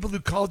to the people who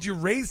called you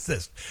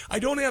racist. I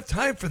don't have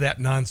time for that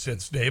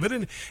nonsense,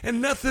 David,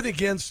 and nothing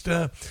against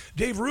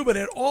Dave Rubin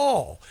at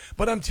all.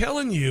 But I'm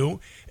telling you,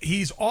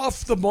 he's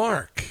off the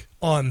mark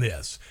on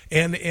this.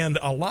 And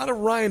a lot of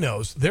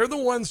rhinos, they're the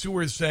ones who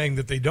are saying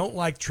that they don't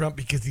like Trump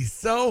because he's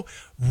so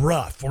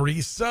rough or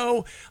he's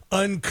so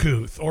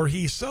uncouth or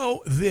he's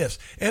so this.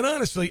 And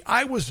honestly,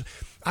 I was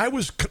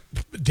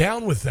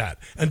down with that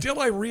until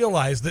I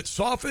realized that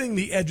softening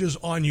the edges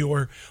on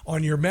your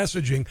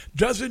messaging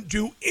doesn't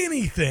do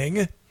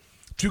anything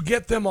to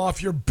get them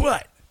off your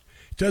butt.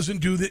 Doesn't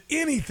do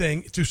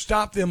anything to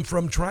stop them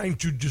from trying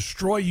to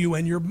destroy you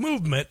and your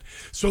movement.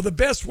 So the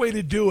best way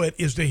to do it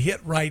is to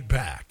hit right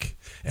back.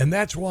 And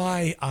that's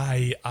why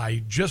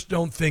I just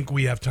don't think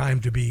we have time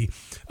to be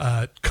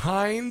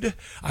kind.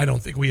 I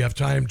don't think we have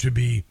time to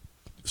be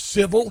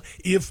civil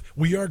if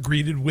we are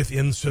greeted with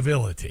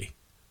incivility.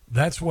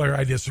 That's where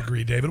I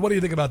disagree, David. What do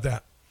you think about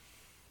that?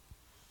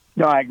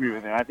 No, I agree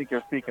with you. I think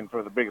you're speaking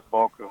for the biggest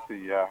bulk of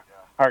the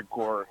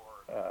hardcore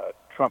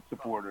Trump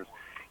supporters.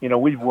 You know,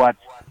 we've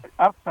watched,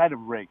 outside of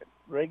Reagan.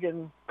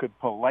 Reagan could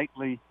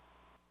politely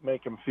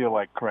make him feel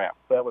like crap.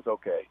 That was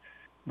okay.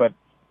 But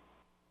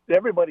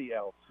everybody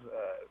else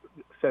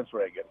since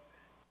Reagan,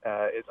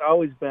 it's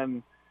always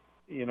been,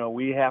 you know,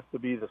 we have to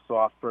be the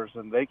soft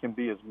person. They can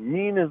be as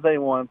mean as they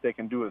want. They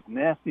can do as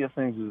nasty of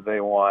things as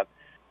they want.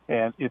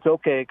 And it's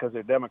okay because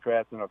they're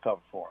Democrats and they'll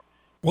cover for them.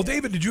 Well,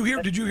 David, did you hear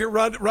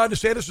Ron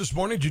DeSantis this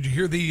morning? Did you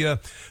hear the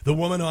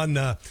woman on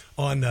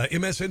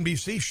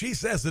MSNBC? She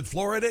says that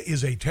Florida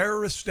is a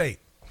terrorist state.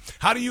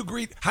 How do you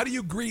greet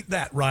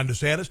that, Ron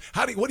DeSantis?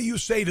 What do you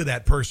say to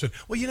that person?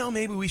 Well, you know,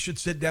 maybe we should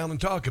sit down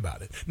and talk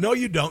about it. No,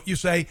 you don't. You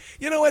say,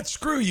 you know what?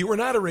 Screw you. We're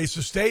not a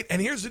racist state,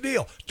 and here's the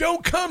deal: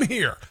 don't come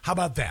here. How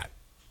about that?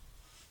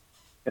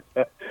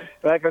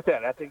 Like I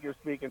said, I think you're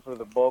speaking for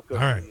the bulk of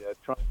the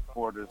Trump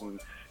supporters.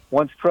 And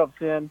once Trump's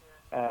in,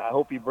 I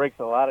hope he breaks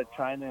a lot of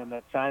China in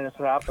that China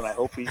shop, and I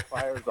hope he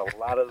fires a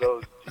lot of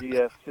those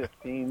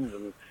GS-15s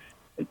and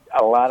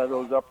a lot of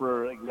those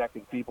upper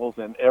executive peoples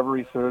in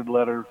every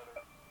third-letter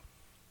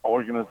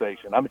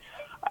organization. I mean,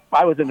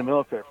 I was in the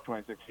military for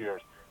 26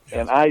 years,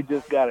 and I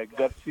just got a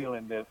gut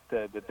feeling that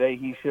the day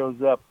he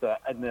shows up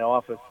in the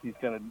office, he's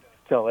going to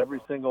tell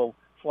every single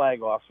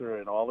flag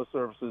officer in all the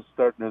services,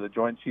 starting to the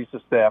Joint Chiefs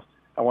of Staff,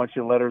 I want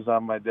your letters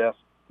on my desk,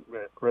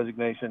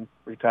 resignation,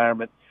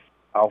 retirement.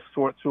 I'll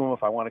sort through them.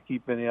 If I want to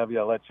keep any of you,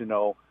 I'll let you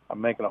know. I'm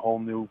making a whole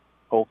new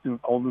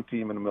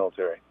team in the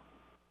military.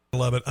 I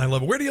love it.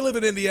 Where do you live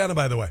in Indiana,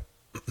 by the way?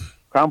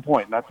 Crown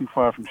Point, not too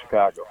far from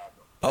Chicago.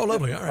 Oh,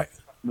 lovely. All right.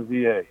 The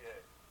VA.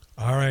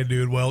 All right,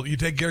 dude. Well, you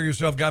take care of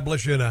yourself. God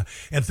bless you.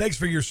 And thanks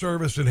for your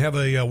service, and have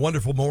a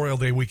wonderful Memorial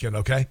Day weekend,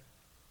 okay?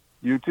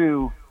 You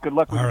too. Good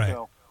luck with your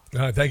show.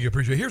 All right, thank you.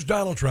 Appreciate it. Here's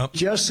Donald Trump.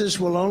 Justice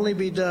will only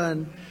be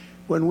done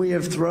when we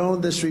have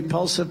thrown this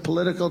repulsive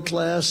political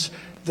class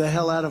the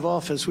hell out of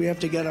office. We have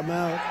to get them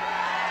out.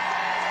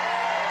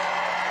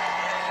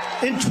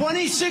 In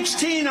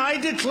 2016, I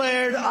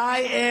declared, I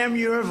am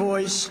your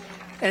voice.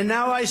 And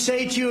now I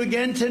say to you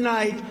again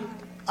tonight,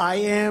 I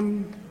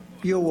am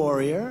your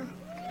warrior.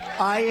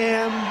 I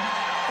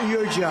am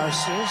your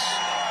justice.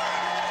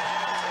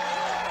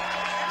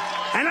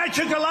 And I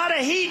took a lot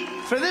of heat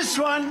for this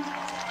one,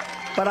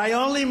 but I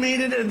only mean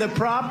it in the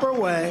proper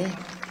way.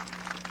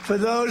 For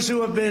those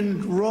who have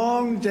been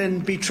wronged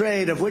and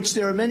betrayed, of which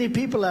there are many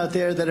people out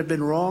there that have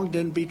been wronged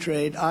and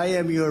betrayed, I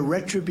am your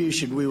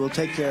retribution. We will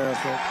take care of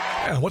it.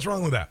 Yeah, what's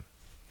wrong with that?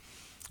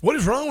 What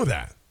is wrong with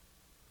that?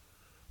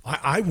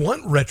 I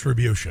want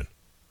retribution.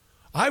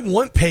 I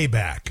want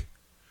payback.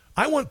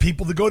 I want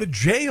people to go to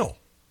jail.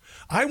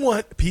 I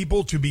want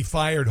people to be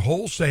fired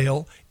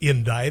wholesale,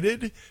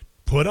 indicted,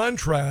 put on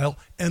trial,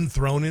 and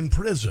thrown in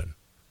prison.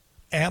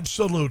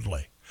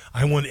 Absolutely.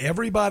 I want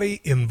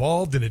everybody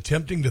involved in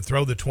attempting to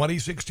throw the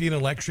 2016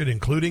 election,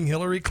 including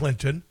Hillary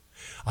Clinton.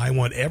 I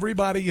want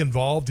everybody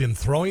involved in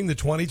throwing the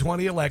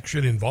 2020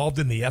 election, involved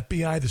in the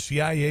FBI, the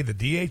CIA, the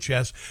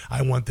DHS.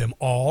 I want them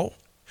all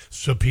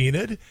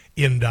subpoenaed,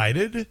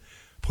 indicted,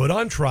 put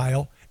on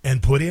trial,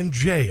 and put in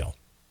jail.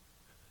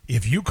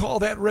 If you call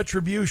that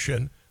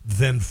retribution,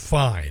 then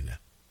fine.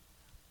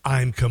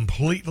 I'm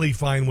completely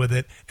fine with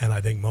it, and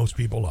I think most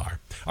people are.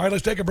 All right,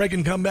 let's take a break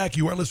and come back.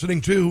 You are listening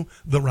to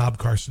The Rob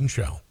Carson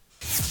Show.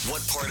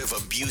 What part of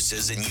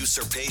abuses and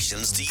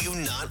usurpations do you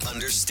not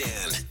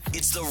understand?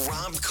 It's the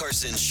Rob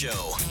Carson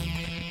Show.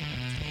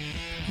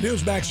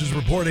 Newsmax is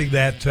reporting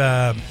that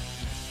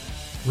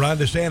Ron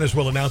DeSantis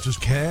will announce his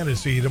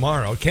candidacy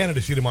tomorrow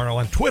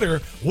on Twitter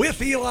with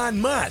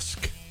Elon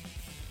Musk.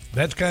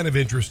 That's kind of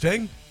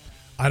interesting.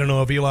 I don't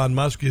know if Elon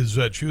Musk is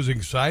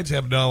choosing sides.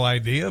 Have no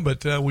idea,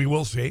 but we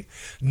will see.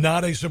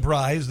 Not a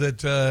surprise that,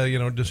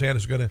 DeSantis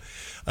is going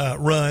to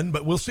run,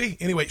 but we'll see.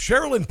 Anyway,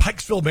 Cheryl in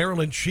Pikesville,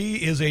 Maryland, she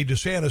is a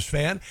DeSantis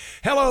fan.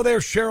 Hello there,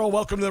 Cheryl.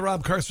 Welcome to the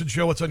Rob Carson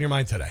Show. What's on your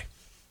mind today?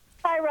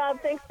 Hi,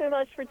 Rob. Thanks so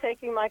much for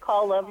taking my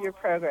call. Love your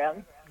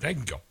program.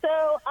 Thank you.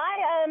 So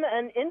I am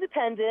an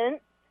independent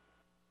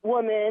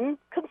woman,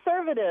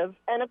 conservative,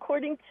 and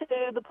according to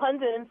the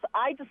pundits,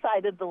 I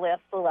decided the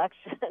last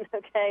election,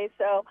 okay?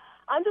 So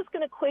I'm just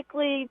going to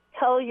quickly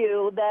tell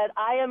you that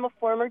I am a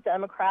former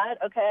Democrat,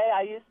 okay?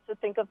 I used to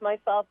think of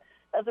myself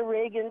as a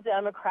Reagan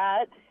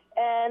Democrat,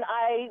 And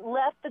I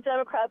left the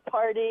Democrat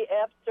Party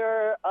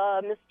after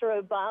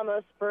Mr.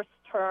 Obama's first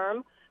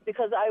term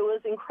because I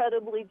was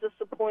incredibly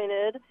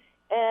disappointed.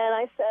 And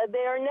I said,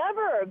 they are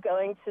never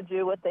going to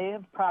do what they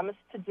have promised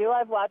to do.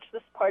 I've watched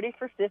this party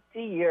for 50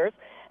 years,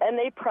 and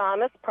they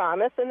promise,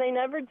 and they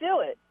never do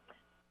it.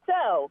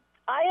 So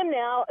I am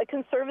now a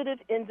conservative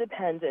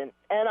independent,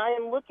 and I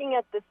am looking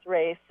at this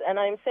race, and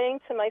I'm saying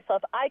to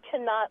myself, I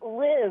cannot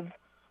live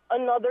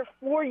another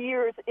 4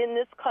 years in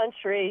this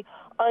country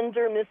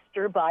under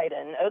Mr.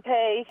 Biden,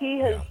 okay? He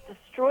has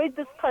destroyed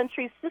this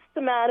country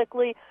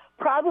systematically,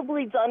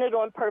 probably done it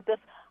on purpose.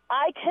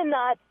 I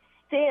cannot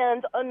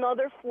stand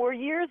another 4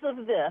 years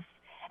of this.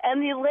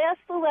 And the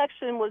last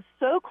election was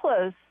so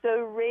close,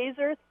 so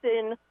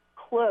razor-thin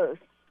close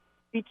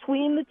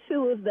between the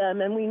two of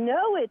them, and we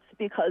know it's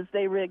because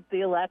they rigged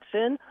the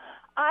election.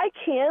 I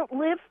can't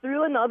live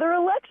through another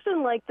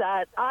election like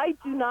that. I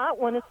do not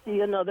want to see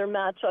another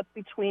matchup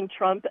between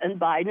Trump and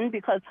Biden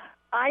because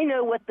I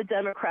know what the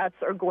Democrats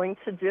are going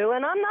to do,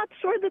 and I'm not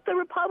sure that the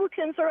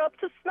Republicans are up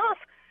to snuff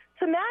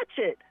to match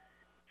it.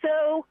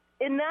 So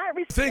in that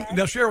respect,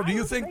 now, Cheryl, do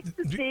you think I would like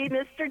to see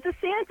Mr.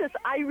 DeSantis?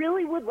 I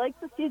really would like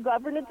to see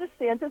Governor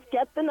DeSantis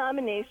get the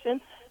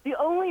nomination. The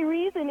only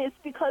reason is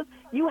because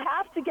you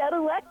have to get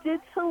elected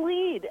to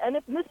lead. And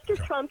if Mr.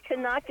 Trump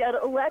cannot get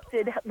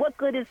elected, what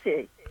good is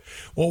he?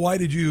 Well, why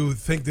did you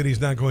think that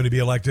he's not going to be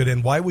elected?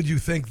 And why would you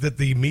think that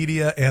the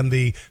media and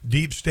the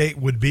deep state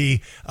would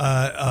be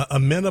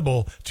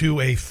amenable to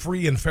a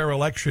free and fair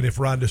election if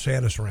Ron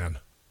DeSantis ran?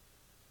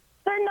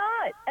 They're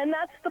not, and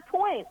that's the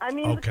point. I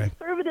mean, the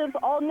conservatives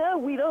all know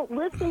we don't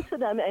listen to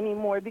them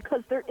anymore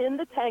because they're in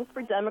the tank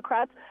for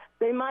Democrats.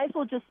 They might as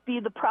well just be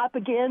the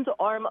propaganda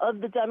arm of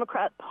the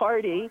Democrat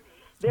Party.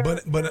 Their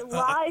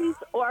lies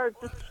are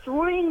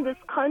destroying this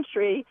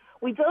country.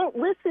 We don't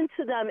listen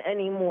to them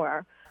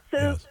anymore.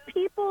 So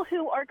people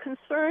who are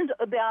concerned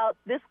about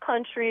this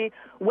country,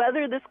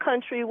 whether this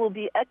country will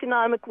be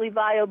economically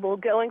viable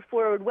going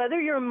forward,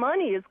 whether your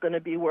money is going to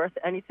be worth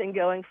anything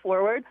going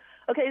forward,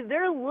 okay,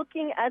 they're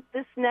looking at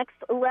this next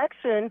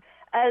election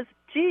as,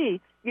 gee,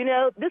 you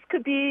know, this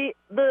could be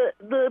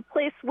the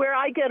place where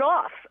I get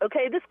off,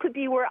 okay? This could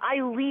be where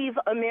I leave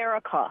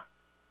America.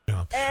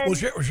 Yeah. Well,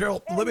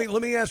 Cheryl,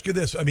 let me ask you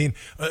this. I mean,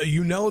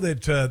 you know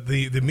that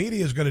the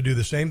media is going to do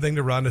the same thing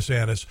to Ron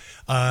DeSantis,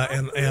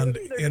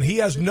 and he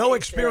has no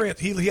experience.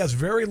 He has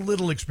very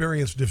little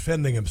experience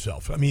defending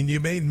himself. I mean, you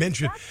made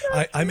mention.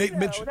 I made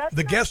mention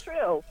the guest.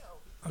 True.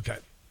 Okay.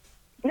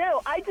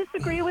 No, I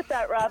disagree with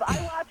that, Rob. I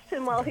watched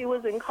him while he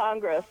was in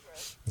Congress,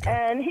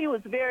 and he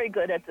was very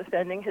good at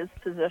defending his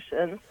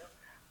positions.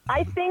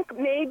 I think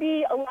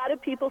maybe a lot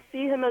of people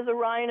see him as a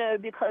rhino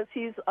because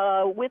he's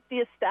with the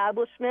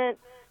establishment,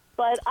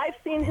 but I've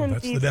seen him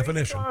be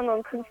very strong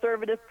on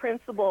conservative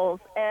principles,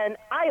 and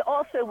I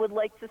also would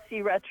like to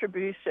see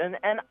retribution.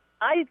 And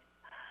I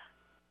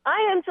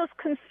am just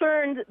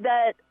concerned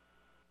that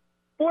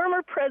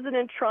former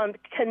President Trump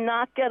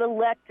cannot get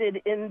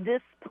elected in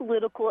this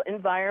political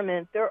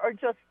environment. There are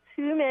just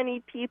too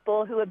many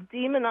people who have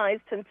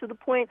demonized him to the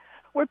point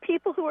where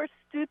people who are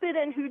stupid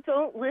and who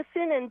don't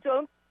listen and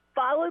don't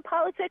follow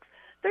politics,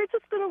 they're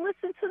just going to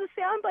listen to the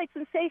sound bites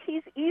and say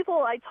he's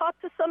evil. I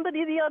talked to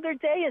somebody the other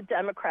day, a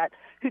Democrat,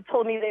 who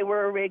told me they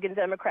were a Reagan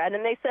Democrat,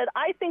 and they said,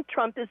 I think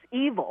Trump is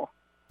evil.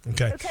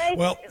 Okay.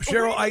 Well,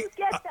 Cheryl, where do you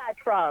get that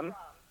from?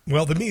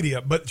 Well, the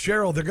media, but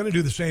Cheryl, they're going to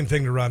do the same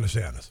thing to Ron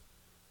DeSantis.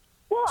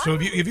 Well, so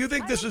if you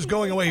think this is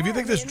going away, if you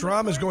think this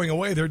drama is going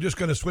away, they're just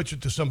going to switch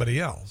it to somebody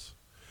else,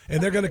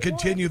 and they're going to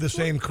continue the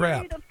same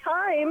crap. Of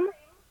time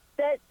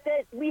that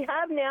we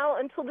have now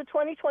until the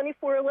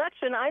 2024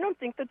 election, I don't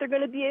think that they're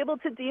going to be able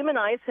to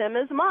demonize him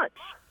as much.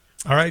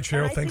 All right,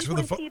 Cheryl, thanks for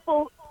the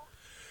phone.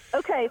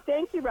 Okay,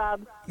 thank you,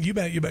 Rob. You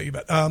bet.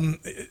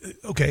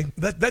 Okay,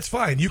 that's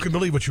fine. You can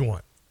believe what you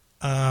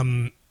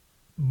want.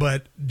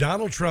 But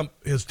Donald Trump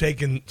has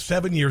taken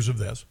 7 years of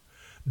this.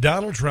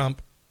 Donald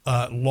Trump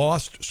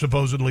lost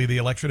supposedly the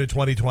election in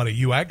 2020.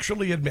 You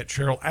actually admit,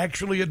 Cheryl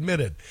actually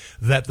admitted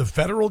that the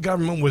federal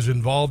government was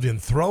involved in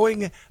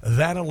throwing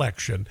that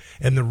election.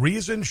 And the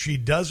reason she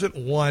doesn't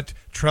want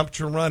Trump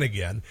to run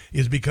again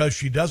is because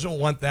she doesn't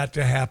want that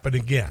to happen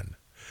again.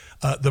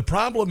 The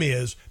problem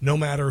is no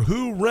matter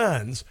who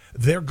runs,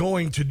 they're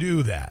going to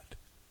do that.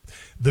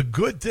 The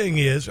good thing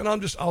is, and I'll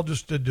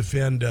just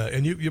defend,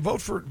 and you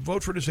vote for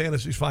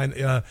DeSantis, he's fine.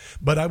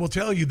 But I will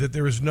tell you that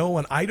there is no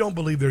one. I don't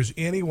believe there's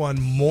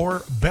anyone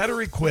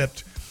better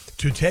equipped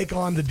to take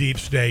on the deep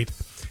state,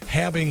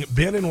 having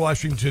been in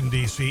Washington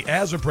D.C.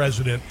 as a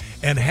president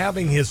and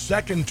having his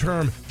second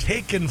term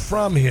taken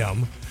from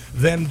him,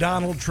 than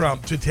Donald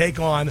Trump to take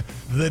on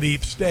the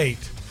deep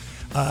state.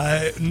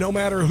 No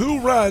matter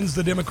who runs,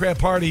 the Democrat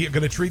Party are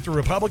going to treat the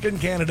Republican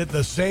candidate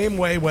the same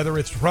way, whether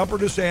it's Trump or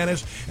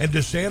DeSantis, and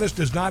DeSantis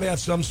does not have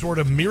some sort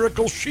of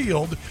miracle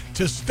shield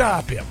to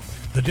stop him.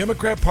 The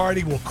Democrat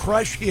Party will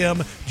crush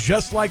him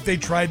just like they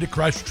tried to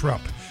crush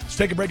Trump. Let's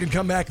take a break and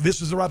come back.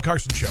 This is the Rob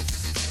Carson Show.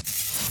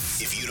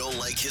 If you don't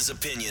like his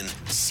opinion,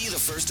 see the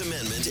First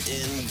Amendment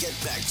and get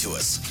back to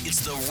us. It's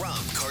the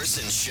Rob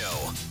Carson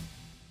Show.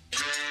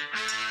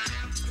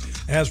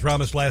 As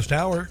promised last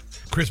hour,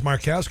 Chris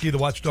Markowski, the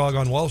watchdog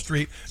on Wall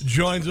Street,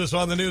 joins us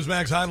on the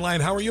Newsmax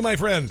hotline. How are you, my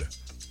friend?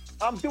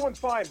 I'm doing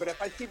fine, but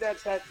if I see that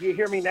you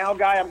hear me now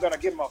guy, I'm going to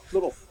give him a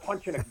little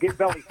punch in the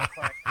belly.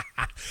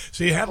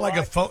 So you had like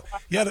a phone.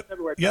 You had a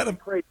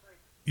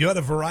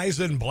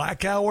Verizon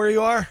blackout where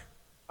you are?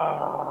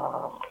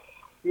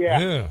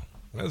 Yeah.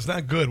 That's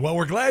not good. Well,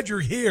 we're glad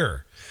you're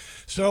here.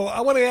 So I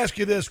want to ask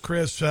you this,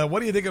 Chris.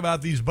 What do you think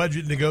about these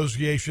budget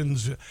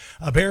negotiations?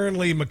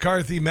 Apparently,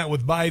 McCarthy met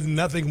with Biden.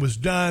 Nothing was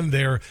done.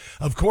 They're,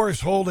 of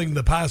course, holding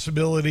the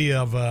possibility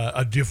of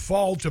a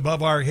default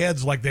above our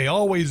heads like they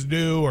always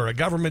do, or a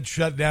government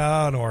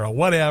shutdown, or a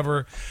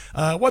whatever.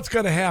 What's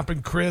going to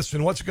happen, Chris,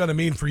 and what's it going to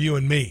mean for you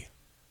and me?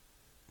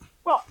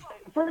 Well,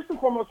 first and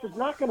foremost, there's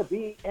not going to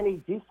be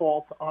any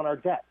default on our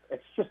debt.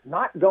 It's just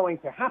not going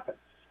to happen.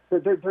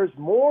 There's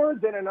more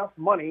than enough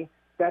money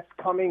that's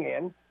coming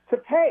in to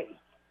pay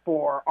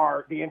for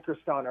the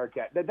interest on our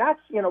debt. That's,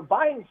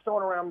 Biden's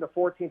throwing around the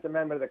 14th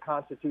Amendment of the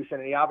Constitution,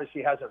 and he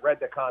obviously hasn't read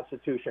the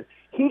Constitution.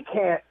 He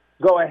can't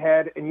go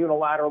ahead and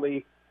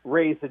unilaterally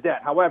raise the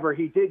debt. However,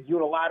 he did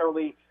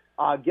unilaterally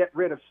get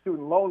rid of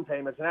student loan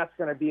payments, and that's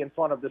going to be in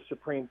front of the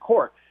Supreme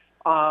Court.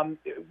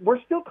 We're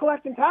still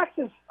collecting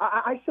taxes.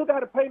 I still got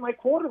to pay my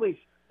quarterlies.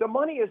 The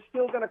money is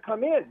still going to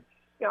come in.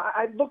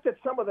 I looked at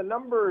some of the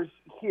numbers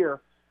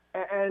here,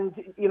 and,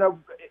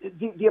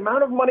 the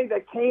amount of money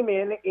that came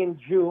in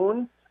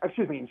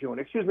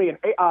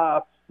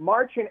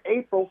March and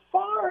April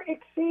far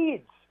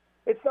exceeds.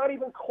 It's not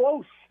even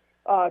close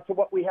to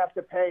what we have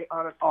to pay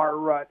on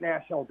our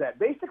national debt.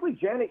 Basically,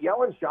 Janet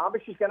Yellen's job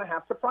is she's going to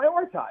have to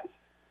prioritize.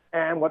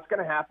 And what's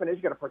going to happen is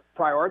you're going to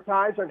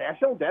prioritize our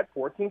national debt,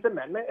 14th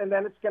Amendment, and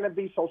then it's going to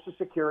be Social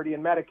Security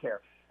and Medicare.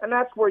 And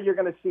that's where you're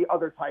going to see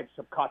other types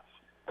of cuts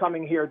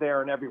coming here,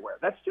 there, and everywhere.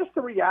 That's just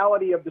the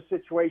reality of the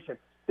situation.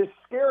 This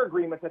scare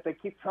agreement that they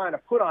keep trying to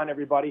put on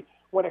everybody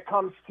when it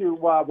comes to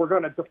we're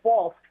going to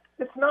default,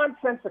 it's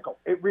nonsensical.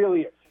 It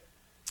really is.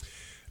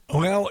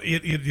 Well,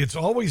 it's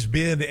always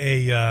been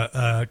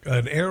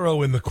an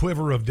arrow in the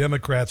quiver of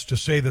Democrats to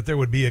say that there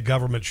would be a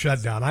government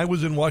shutdown. I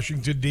was in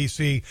Washington,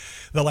 D.C.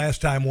 the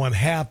last time one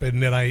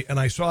happened, and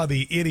I saw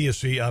the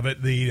idiocy of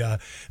it, the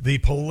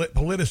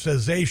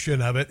politicization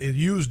of it. It's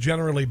used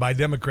generally by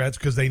Democrats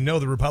because they know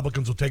the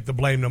Republicans will take the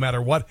blame no matter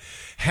what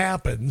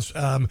happens.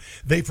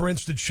 They, for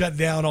instance, shut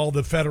down all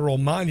the federal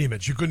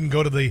monuments. You couldn't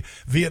go to the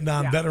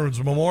Vietnam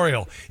Veterans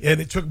Memorial, and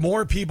it took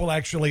more people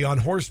actually on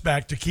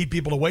horseback to keep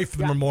people away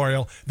from the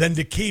memorial than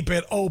to keep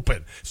it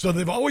open. So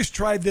they've always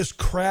tried this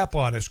crap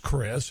on us,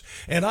 Chris.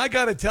 And I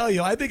got to tell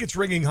you, I think it's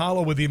ringing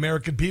hollow with the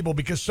American people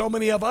because so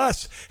many of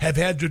us have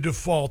had to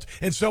default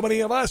and so many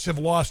of us have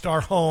lost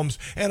our homes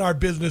and our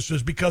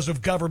businesses because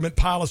of government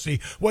policy,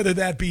 whether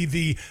that be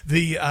the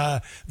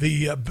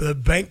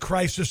bank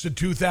crisis in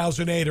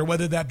 2008 or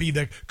whether that be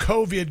the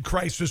COVID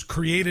crisis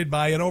created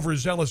by an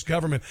overzealous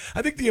government.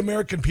 I think the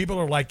American people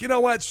are like, you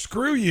know what?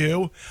 Screw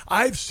you.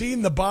 I've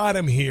seen the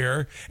bottom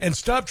here, and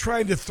stop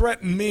trying to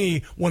threaten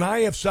me when I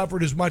have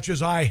suffered as much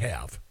as I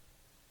have.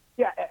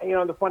 Yeah,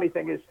 the funny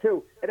thing is,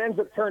 too, it ends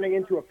up turning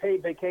into a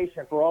paid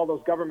vacation for all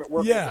those government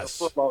workers that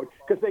are furloughed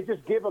because they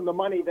just give them the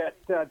money that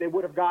they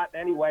would have gotten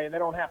anyway, and they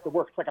don't have to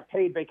work. It's like a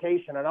paid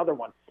vacation, another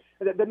one.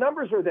 The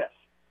numbers are this.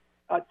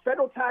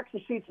 Federal tax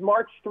receipts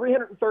March,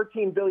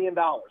 $313 billion.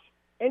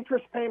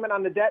 Interest payment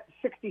on the debt,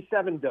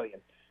 $67 billion.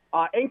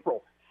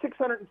 April,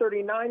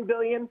 $639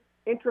 billion.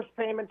 Interest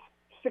payments,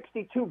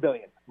 $62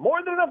 billion.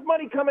 More than enough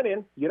money coming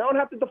in. You don't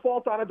have to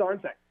default on a darn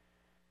thing.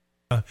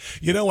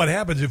 You know what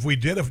happens if we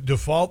did a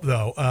default,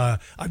 though?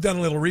 I've done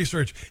a little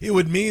research. It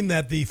would mean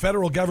that the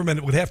federal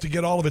government would have to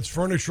get all of its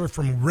furniture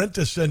from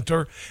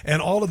Rent-A-Center,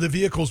 and all of the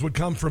vehicles would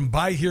come from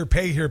buy here,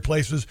 pay here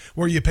places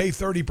where you pay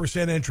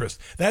 30% interest.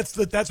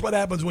 That's what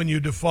happens when you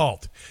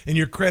default, and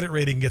your credit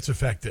rating gets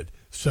affected.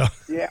 So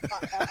yeah,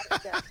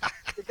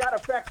 it got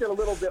affected a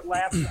little bit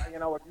last,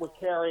 with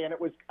Kerry, and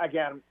it was,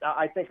 again,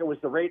 I think it was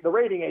the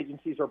rating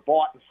agencies are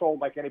bought and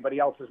sold like anybody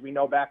else, as we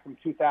know, back from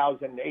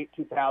 2008,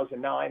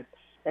 2009.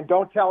 And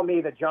don't tell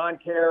me that John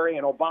Kerry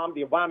and the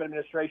Obama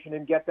administration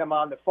didn't get them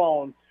on the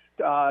phone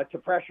to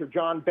pressure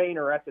John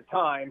Boehner at the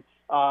time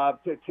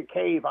to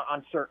cave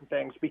on certain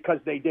things, because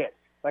they did.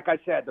 Like I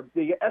said,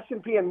 the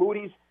S&P and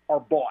Moody's are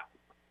bought.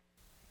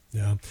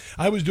 Yeah,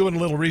 I was doing a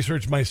little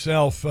research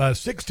myself.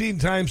 16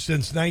 times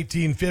since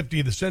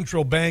 1950, the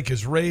central bank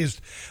has raised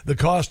the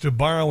cost of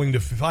borrowing to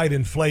fight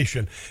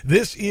inflation.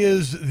 This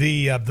is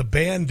the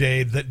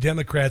Band-Aid that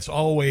Democrats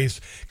always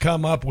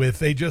come up with.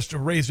 They just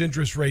raise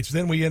interest rates.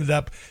 Then we ended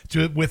up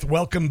with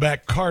Welcome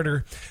Back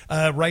Carter.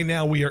 Right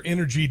now we are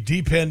energy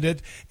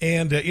dependent,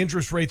 and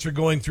interest rates are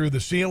going through the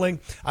ceiling.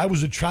 I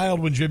was a child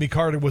when Jimmy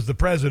Carter was the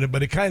president,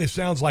 but it kind of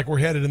sounds like we're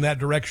headed in that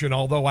direction,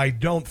 although I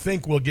don't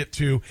think we'll get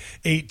to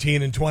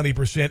 18 and 20%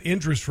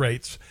 interest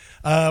rates.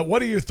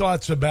 What are your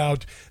thoughts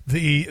about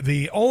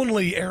the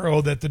only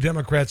arrow that the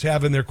Democrats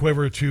have in their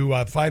quiver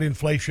to fight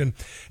inflation,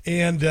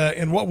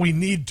 and what we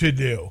need to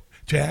do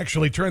to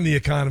actually turn the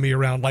economy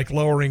around, like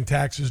lowering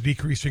taxes,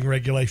 decreasing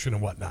regulation,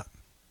 and whatnot?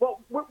 Well,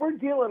 we're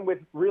dealing with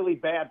really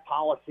bad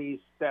policies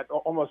that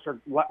almost are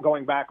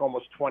going back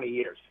almost 20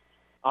 years.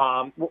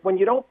 When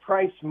you don't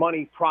price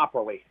money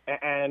properly,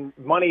 and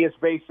money is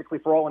basically,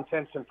 for all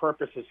intents and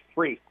purposes,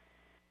 free,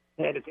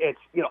 and it's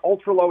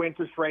ultra low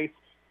interest rates,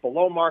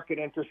 below market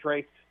interest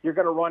rates, you're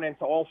going to run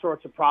into all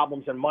sorts of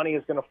problems, and money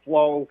is going to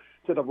flow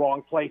to the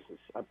wrong places.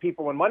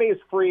 When money is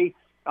free,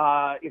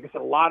 like I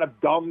said, a lot of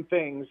dumb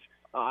things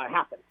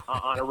happen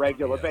on a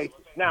regular basis.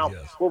 Now,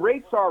 where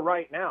rates are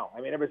right now,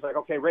 I mean, everybody's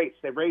like, okay, rates,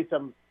 they raised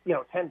them,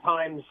 10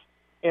 times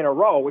in a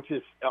row, which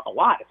is a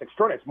lot. It's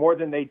extraordinary. It's more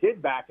than they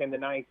did back in the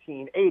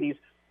 1980s,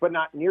 but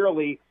not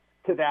nearly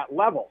to that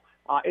level.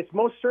 It's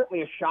most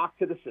certainly a shock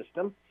to the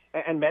system,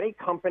 and many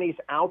companies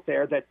out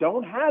there that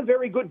don't have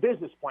very good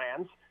business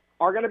plans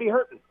are going to be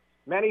hurting.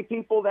 Many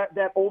people that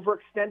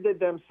overextended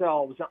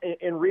themselves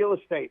in real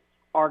estate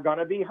are going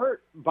to be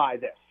hurt by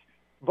this.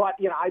 But,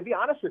 I'd be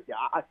honest with you.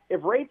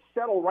 If rates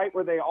settle right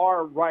where they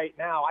are right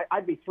now,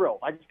 I'd be thrilled.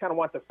 I just kind of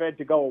want the Fed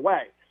to go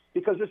away,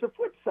 because there's a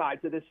flip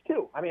side to this,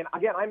 too. I mean,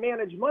 again, I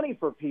manage money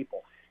for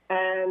people.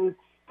 And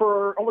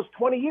for almost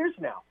 20 years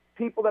now,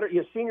 people that are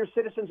senior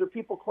citizens or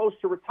people close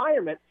to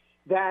retirement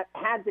that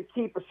had to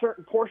keep a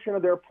certain portion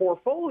of their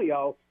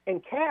portfolio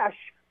in cash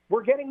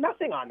were getting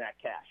nothing on that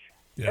cash.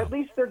 Yeah. At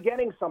least they're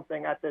getting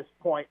something at this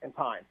point in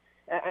time.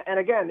 And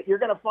again, you're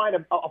going to find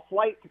a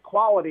flight to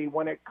quality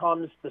when it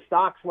comes to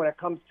stocks, when it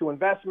comes to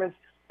investments,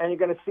 and you're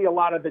going to see a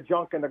lot of the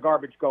junk and the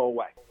garbage go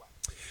away.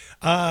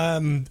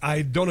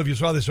 I don't know if you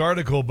saw this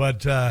article,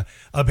 but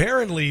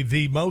apparently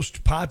the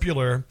most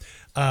popular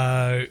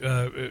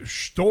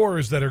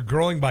stores that are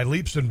growing by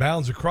leaps and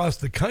bounds across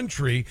the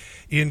country,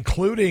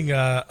 including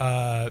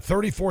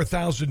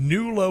 34,000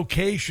 new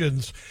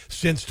locations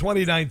since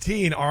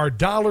 2019, are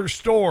dollar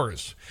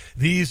stores.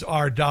 These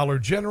are Dollar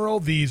General.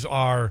 These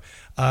are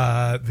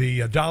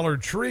the Dollar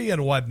Tree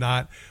and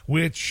whatnot,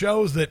 which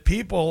shows that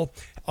people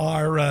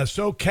are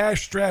so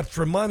cash-strapped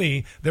for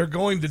money, they're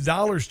going to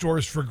dollar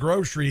stores for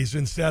groceries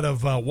instead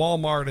of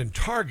Walmart and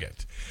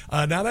Target.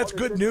 Now, that's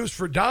good news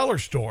for dollar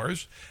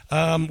stores.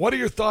 What are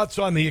your thoughts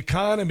on the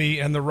economy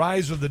and the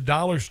rise of the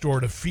dollar store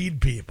to feed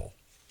people?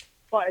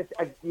 Well,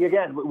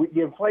 again,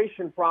 the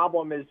inflation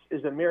problem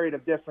is a myriad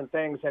of different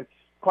things, and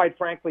quite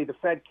frankly, the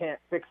Fed can't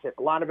fix it.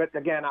 A lot of it,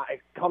 again,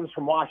 it comes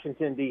from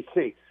Washington,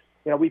 D.C.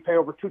 We pay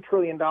over $2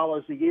 trillion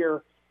a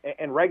year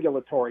in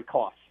regulatory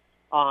costs.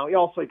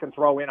 You can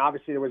throw in,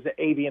 obviously, there was the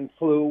avian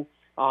flu.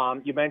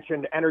 You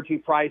mentioned energy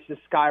prices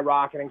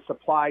skyrocketing,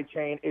 supply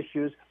chain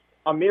issues,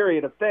 a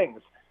myriad of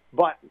things.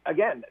 But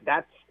again,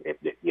 that's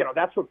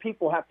what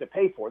people have to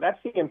pay for.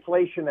 That's the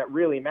inflation that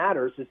really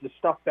matters, is the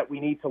stuff that we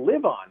need to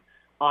live on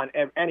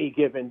any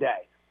given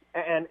day.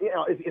 And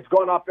it's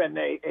gone up in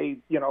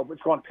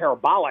it's gone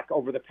parabolic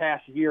over the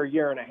past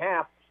year and a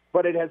half,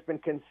 but it has been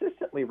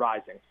consistently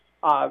rising,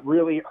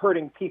 really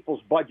hurting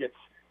people's budgets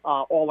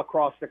all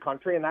across the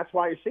country, and that's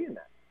why you're seeing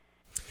that.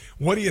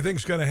 What do you think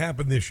is going to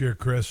happen this year,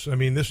 Chris? I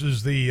mean, this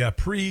is the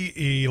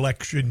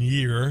pre-election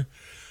year.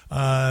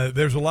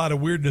 There's a lot of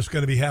weirdness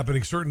going to be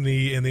happening,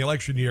 certainly in the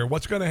election year.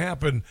 What's going to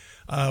happen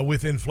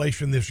with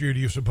inflation this year,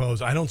 do you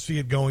suppose? I don't see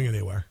it going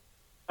anywhere.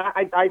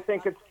 I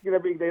think it's going to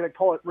be, they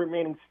call it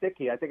remaining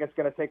sticky. I think it's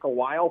going to take a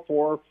while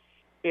for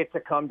it to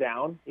come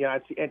down.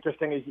 It's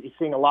interesting is you're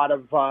seeing a lot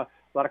of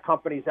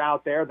companies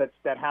out there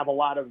that have a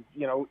lot of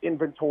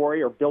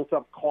inventory or built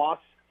up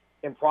costs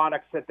in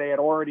products that they had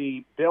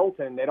already built,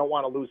 and they don't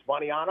want to lose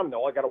money on them. They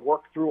all got to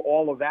work through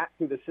all of that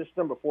through the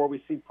system before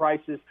we see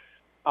prices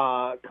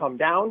come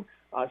down.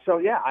 I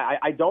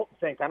don't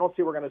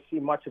see we're going to see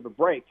much of a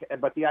break.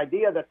 But the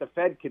idea that the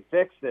Fed could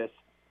fix this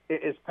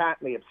is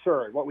patently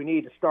absurd. What we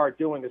need to start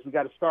doing is we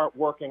got to start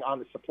working on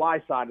the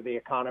supply side of the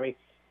economy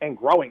and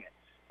growing it.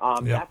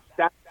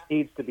 That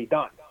needs to be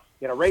done.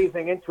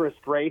 Raising interest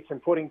rates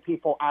and putting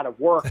people out of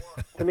work,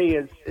 to me,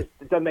 it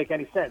doesn't make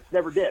any sense.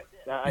 Never did.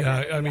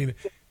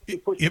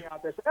 Pushing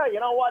out there, say, hey,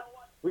 you know what?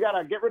 We got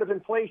to get rid of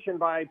inflation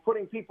by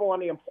putting people on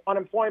the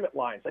unemployment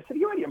lines. I said,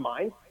 you out of your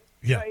mind?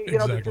 Yeah,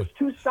 exactly. There's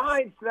two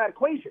sides to that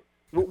equation.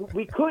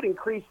 We could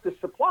increase the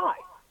supply.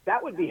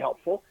 That would be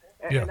helpful,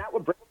 and that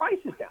would bring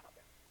prices down.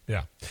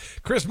 Yeah.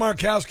 Chris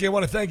Markowski, I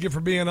want to thank you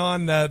for being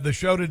on the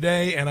show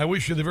today, and I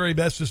wish you the very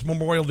best this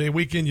Memorial Day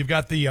weekend. You've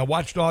got the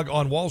Watchdog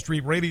on Wall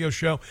Street radio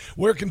show.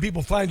 Where can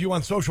people find you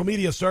on social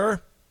media,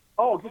 sir?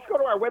 Oh, just go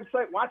to our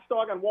website,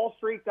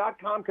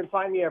 watchdogonwallstreet.com. Can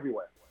find me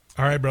everywhere.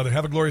 All right, brother.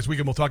 Have a glorious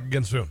weekend. We'll talk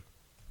again soon.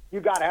 You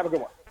got it. Have a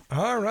good one.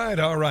 All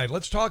right.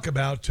 Let's talk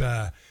about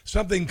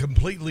something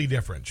completely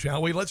different,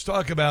 shall we? Let's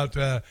talk about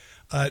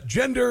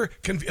gender.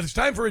 It's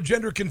time for a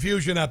gender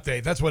confusion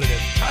update. That's what it is.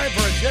 Time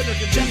for a gender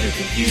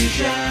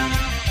confusion.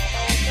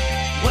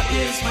 What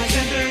is my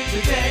gender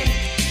today?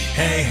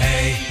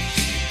 Hey.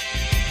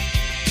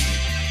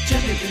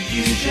 Gender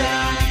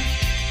confusion.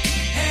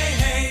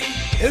 Hey.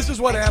 This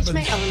is what happens.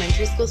 I teach my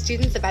elementary school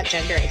students about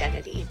gender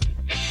identity.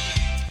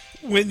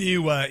 when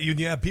you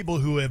have people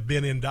who have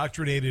been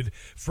indoctrinated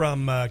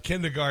from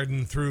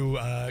kindergarten through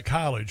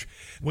college,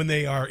 when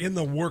they are in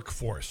the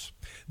workforce,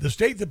 the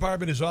State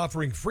Department is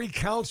offering free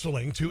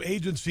counseling to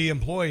agency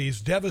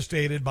employees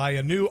devastated by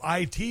a new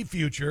IT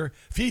feature,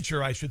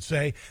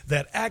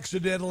 that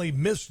accidentally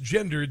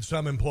misgendered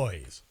some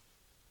employees.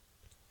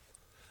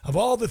 Of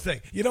all the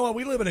things, you know what?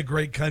 We live in a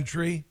great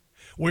country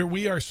where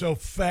we are so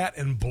fat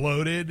and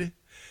bloated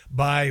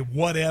by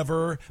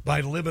whatever,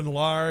 by living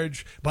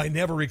large, by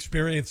never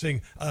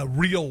experiencing a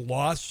real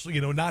loss,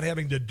 not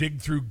having to dig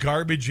through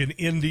garbage in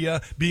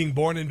India, being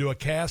born into a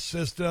caste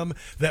system,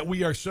 that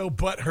we are so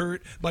butthurt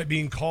by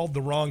being called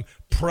the wrong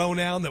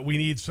pronoun that we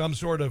need some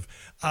sort of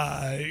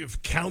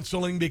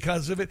counseling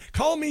because of it.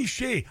 Call me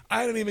she.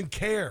 I don't even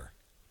care.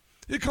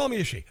 You call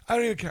me a she. I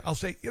don't even care. I'll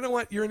say, you know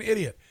what? You're an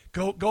idiot.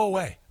 Go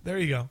away. There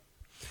you go.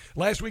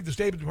 Last week, the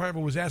State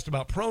Department was asked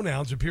about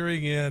pronouns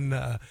appearing in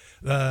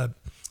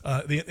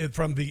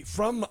from the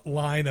from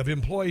line of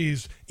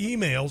employees'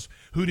 emails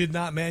who did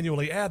not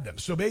manually add them.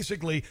 So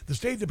basically, the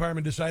State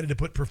Department decided to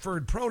put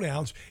preferred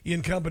pronouns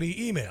in company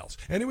emails.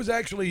 And it was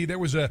actually, there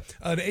was an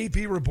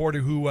AP reporter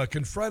who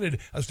confronted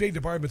a State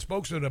Department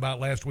spokesman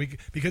about last week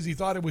because he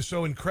thought it was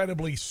so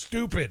incredibly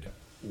stupid.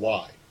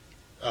 Why?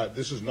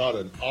 This is not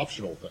an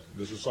optional thing.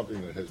 This is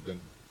something that has been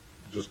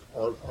just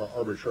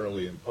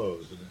arbitrarily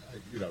imposed. And,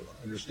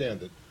 understand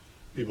that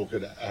people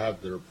could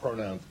have their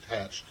pronouns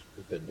attached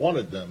if they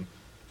wanted them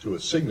to a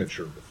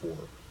signature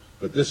before,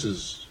 but this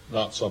is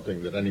not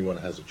something that anyone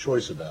has a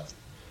choice about.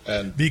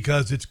 And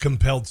because it's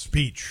compelled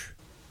speech.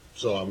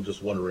 So I'm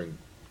just wondering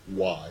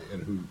why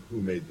and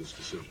who made this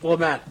decision. Well,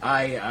 Matt,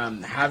 I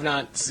have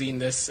not seen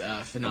this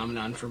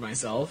phenomenon for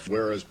myself.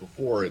 Whereas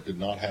before it did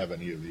not have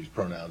any of these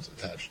pronouns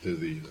attached to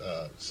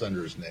the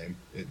sender's name,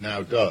 it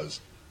now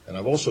does. And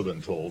I've also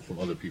been told from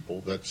other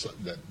people that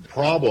the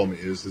problem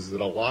is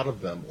that a lot of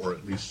them, or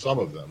at least some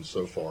of them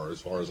so far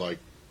as I've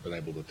been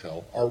able to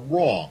tell, are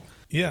wrong.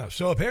 Yeah,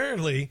 so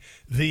apparently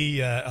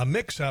a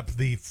mix-up,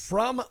 the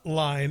from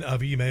line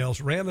of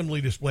emails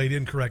randomly displayed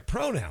incorrect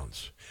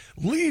pronouns,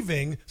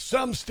 leaving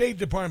some State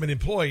Department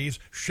employees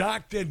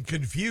shocked and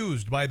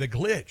confused by the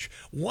glitch.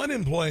 One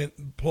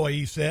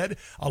employee said,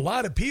 "A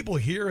lot of people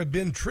here have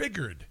been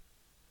triggered."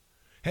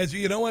 And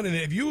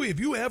if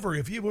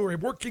you were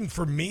working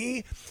for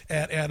me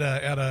at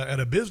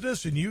a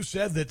business and you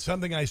said that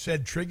something I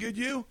said triggered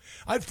you,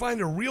 I'd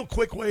find a real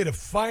quick way to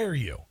fire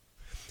you.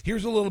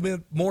 Here's a little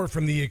bit more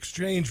from the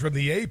exchange from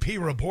the AP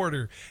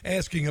reporter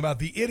asking about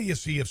the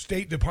idiocy of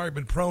State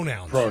Department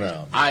pronouns.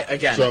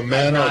 So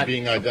men are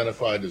being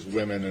identified as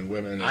women and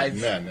women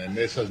as men, and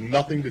this has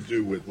nothing to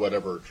do with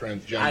whatever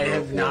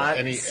transgender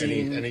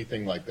or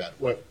anything like that.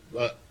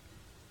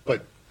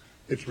 But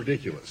it's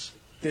ridiculous.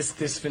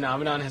 This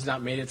phenomenon has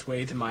not made its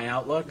way to my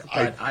Outlook,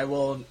 but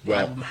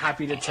I'm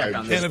happy to check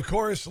on this. And of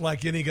course,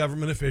 like any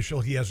government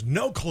official, he has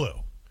no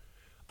clue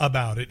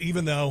about it,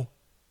 even though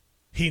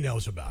he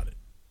knows about it.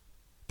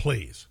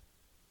 Please.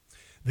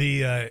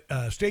 The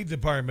State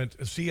Department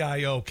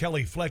CIO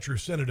Kelly Fletcher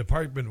sent a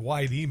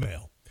department-wide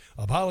email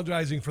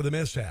apologizing for the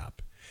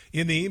mishap.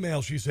 In the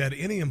email, she said,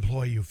 any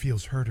employee who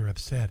feels hurt or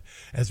upset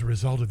as a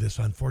result of this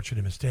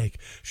unfortunate mistake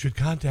should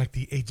contact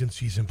the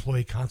agency's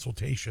employee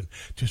consultation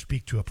to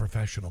speak to a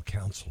professional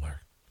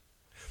counselor.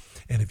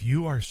 And if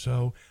you are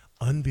so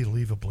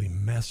unbelievably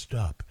messed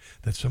up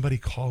that somebody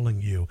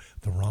calling you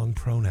the wrong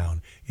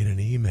pronoun in an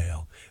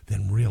email,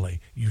 then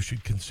really you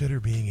should consider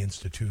being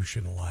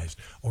institutionalized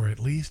or at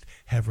least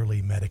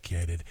heavily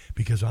medicated.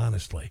 Because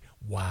honestly,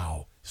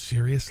 wow,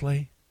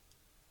 seriously?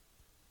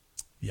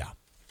 Yeah.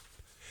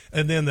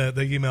 And then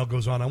the email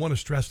goes on. I want to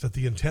stress that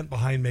the intent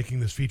behind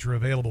making this feature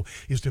available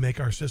is to make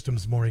our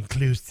systems more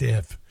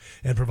inclusive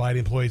and provide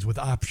employees with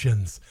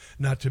options,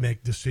 not to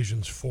make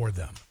decisions for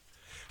them.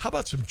 How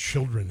about some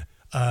children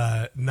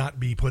not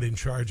be put in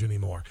charge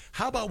anymore?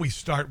 How about we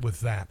start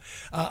with that?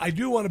 I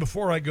do want to,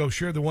 before I go,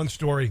 share the one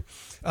story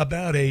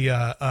about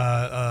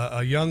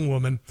a young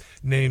woman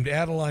named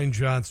Adeline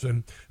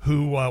Johnson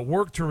who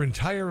worked her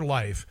entire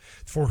life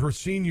for her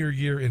senior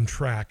year in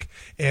track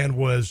and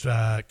was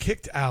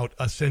kicked out,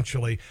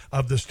 essentially,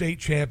 of the state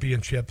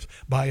championships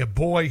by a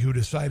boy who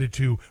decided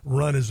to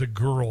run as a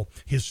girl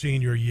his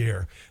senior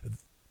year.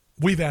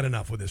 We've had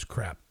enough with this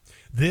crap.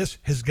 This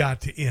has got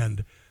to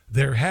end.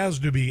 There has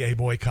to be a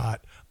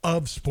boycott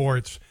of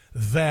sports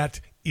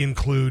that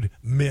include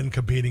men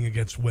competing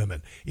against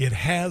women. It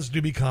has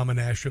to become a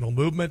national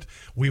movement.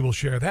 We will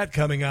share that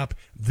coming up.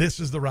 This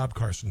is the Rob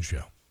Carson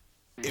Show.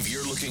 If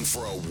you're looking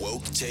for a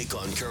woke take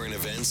on current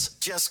events,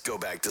 just go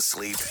back to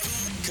sleep,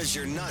 because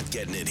you're not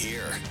getting it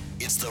here.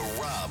 It's the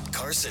Rob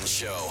Carson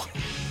Show.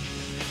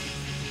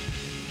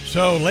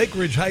 So, Lake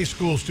Ridge High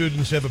School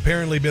students have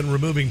apparently been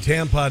removing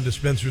tampon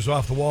dispensers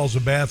off the walls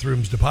of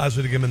bathrooms,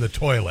 depositing them in the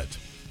toilet.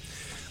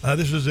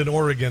 This is in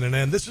Oregon,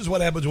 and this is what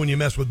happens when you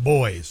mess with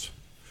boys.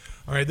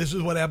 All right, this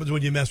is what happens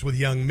when you mess with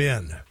young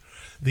men.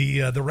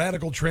 The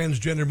radical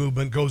transgender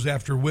movement goes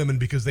after women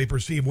because they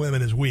perceive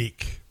women as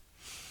weak.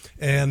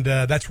 And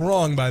that's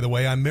wrong, by the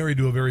way. I'm married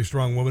to a very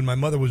strong woman. My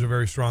mother was a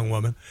very strong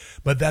woman.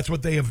 But that's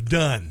what they have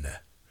done.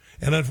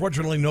 And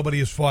unfortunately, nobody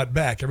has fought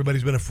back.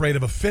 Everybody's been afraid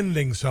of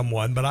offending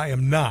someone, but I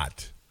am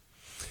not.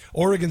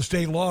 Oregon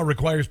state law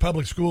requires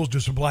public schools to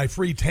supply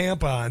free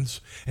tampons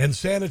and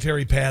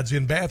sanitary pads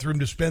in bathroom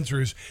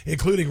dispensers,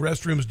 including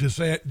restrooms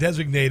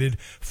designated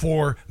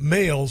for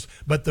males.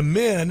 But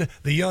the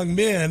young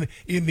men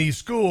in these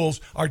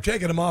schools are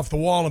taking them off the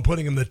wall and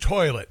putting them in the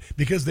toilet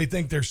because they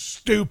think they're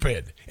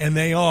stupid, and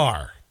they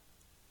are.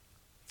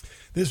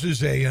 This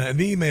is an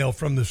email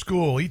from the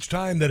school. Each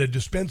time that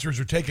dispensers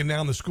are taken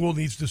down, the school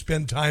needs to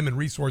spend time and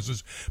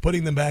resources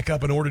putting them back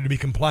up in order to be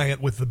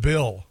compliant with the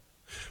bill.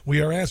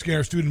 We are asking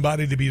our student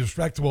body to be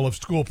respectful of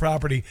school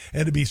property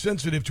and to be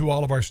sensitive to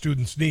all of our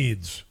students'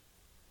 needs.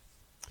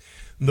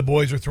 And the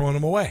boys are throwing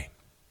them away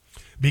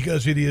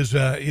because it is,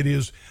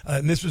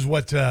 and this is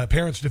what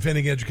Parents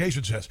Defending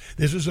Education says.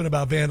 This isn't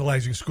about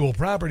vandalizing school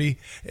property,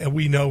 and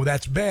we know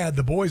that's bad.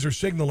 The boys are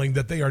signaling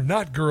that they are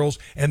not girls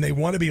and they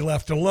want to be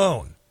left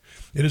alone.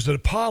 It is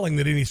appalling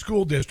that any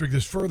school district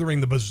is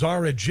furthering the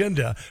bizarre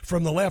agenda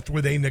from the left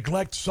where they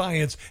neglect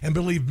science and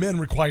believe men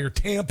require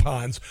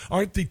tampons.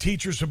 Aren't the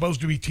teachers supposed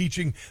to be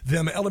teaching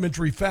them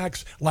elementary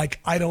facts like,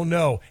 I don't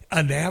know,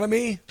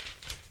 anatomy?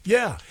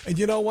 Yeah, and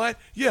you know what?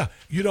 Yeah,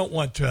 you don't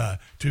want to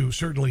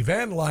certainly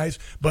vandalize,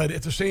 but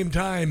at the same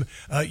time,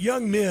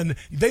 young men,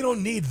 they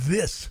don't need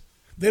this.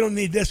 They don't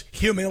need this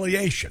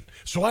humiliation.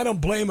 So I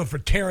don't blame them for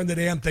tearing the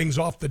damn things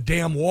off the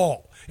damn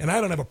wall. And I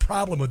don't have a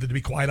problem with it, to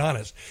be quite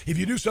honest. If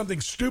you do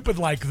something stupid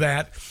like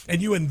that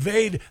and you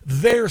invade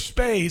their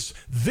space,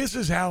 this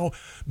is how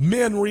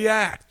men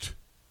react.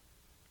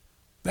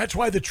 That's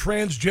why the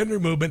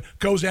transgender movement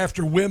goes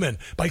after women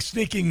by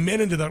sneaking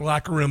men into their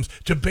locker rooms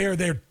to bare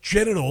their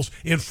genitals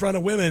in front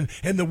of women,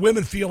 and the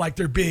women feel like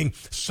they're being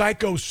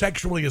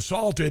psychosexually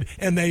assaulted,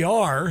 and they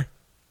are,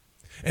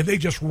 and they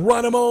just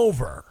run them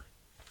over.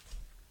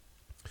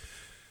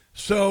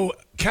 So,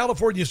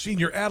 California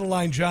senior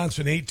Adeline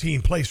Johnson,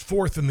 18, placed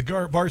fourth in the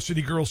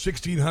varsity girls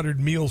 1,600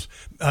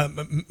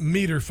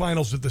 meter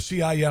finals at the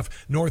CIF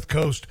North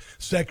Coast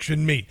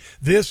section meet.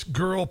 This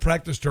girl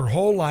practiced her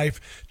whole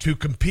life to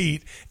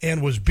compete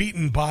and was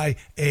beaten by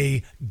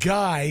a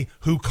guy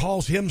who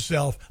calls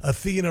himself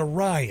Athena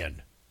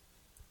Ryan.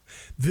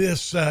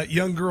 This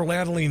young girl,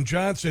 Adeline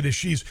Johnson, as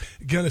she's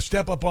going to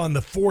step up on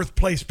the fourth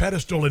place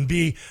pedestal and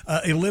be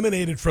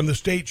eliminated from the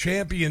state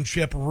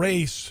championship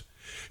race,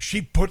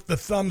 she put the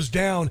thumbs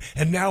down,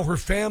 and now her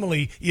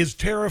family is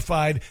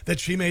terrified that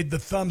she made the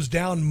thumbs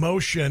down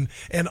motion,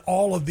 and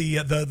all of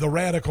the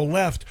radical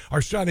left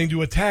are starting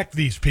to attack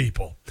these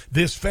people,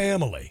 this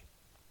family.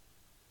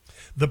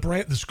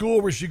 The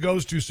school where she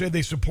goes to said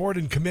they support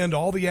and commend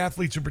all the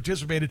athletes who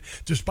participated,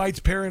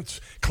 despite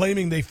parents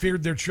claiming they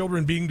feared their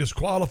children being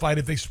disqualified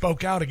if they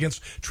spoke out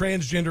against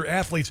transgender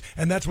athletes,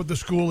 and that's what the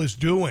school is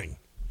doing.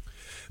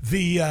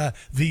 The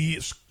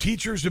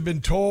teachers have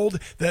been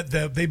told that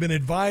they've been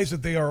advised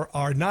that they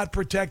are not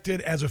protected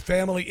as a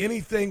family.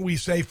 Anything we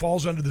say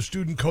falls under the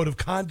student code of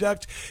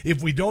conduct.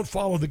 If we don't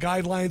follow the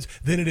guidelines,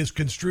 then it is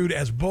construed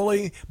as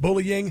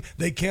bullying.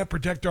 They can't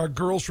protect our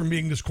girls from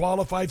being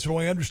disqualified, so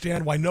I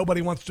understand why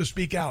nobody wants to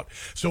speak out.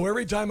 So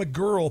every time a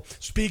girl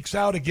speaks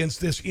out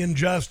against this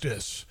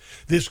injustice,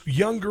 this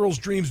young girl's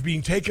dreams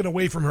being taken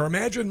away from her,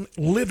 imagine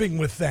living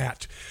with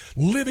that,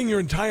 living your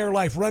entire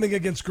life running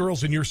against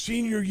girls. In your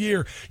senior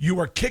year, you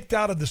are kicked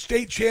out of the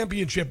state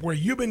championship where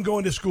you've been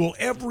going to school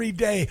every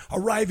day,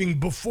 arriving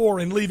before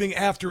and leaving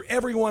after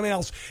everyone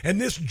else, and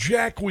this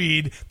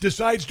jackweed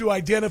decides to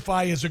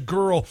identify as a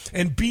girl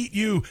and beat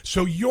you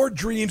so your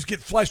dreams get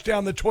flushed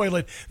down the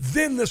toilet.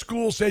 Then the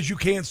school says you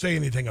can't say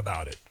anything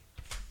about it.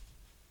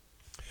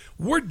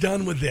 We're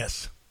done with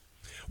this.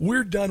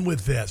 We're done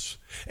with this.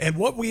 And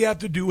what we have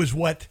to do is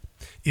what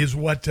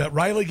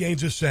Riley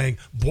Gaines is saying: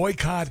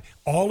 boycott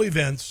all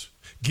events,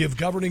 give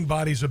governing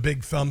bodies a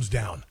big thumbs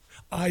down.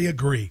 I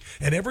agree.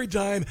 And every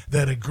time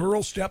that a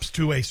girl steps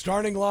to a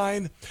starting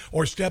line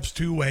or steps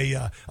to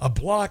a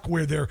block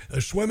where they're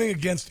swimming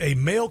against a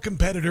male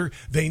competitor,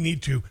 they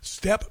need to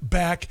step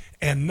back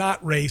and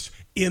not race.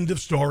 End of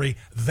story.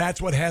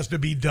 That's what has to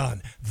be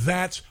done.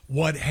 That's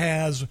what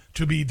has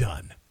to be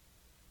done.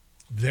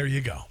 There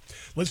you go.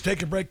 Let's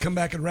take a break, come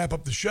back and wrap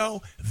up the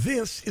show.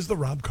 This is the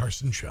Rob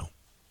Carson Show.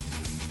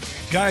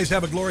 Guys,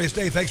 have a glorious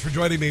day. Thanks for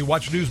joining me.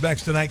 Watch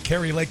Newsmax tonight.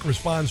 Carrie Lake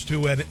responds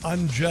to an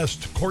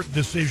unjust court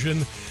decision.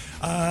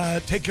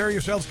 Take care of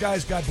yourselves,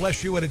 guys. God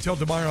bless you. And until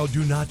tomorrow,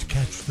 do not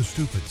catch the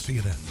stupid. See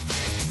you then.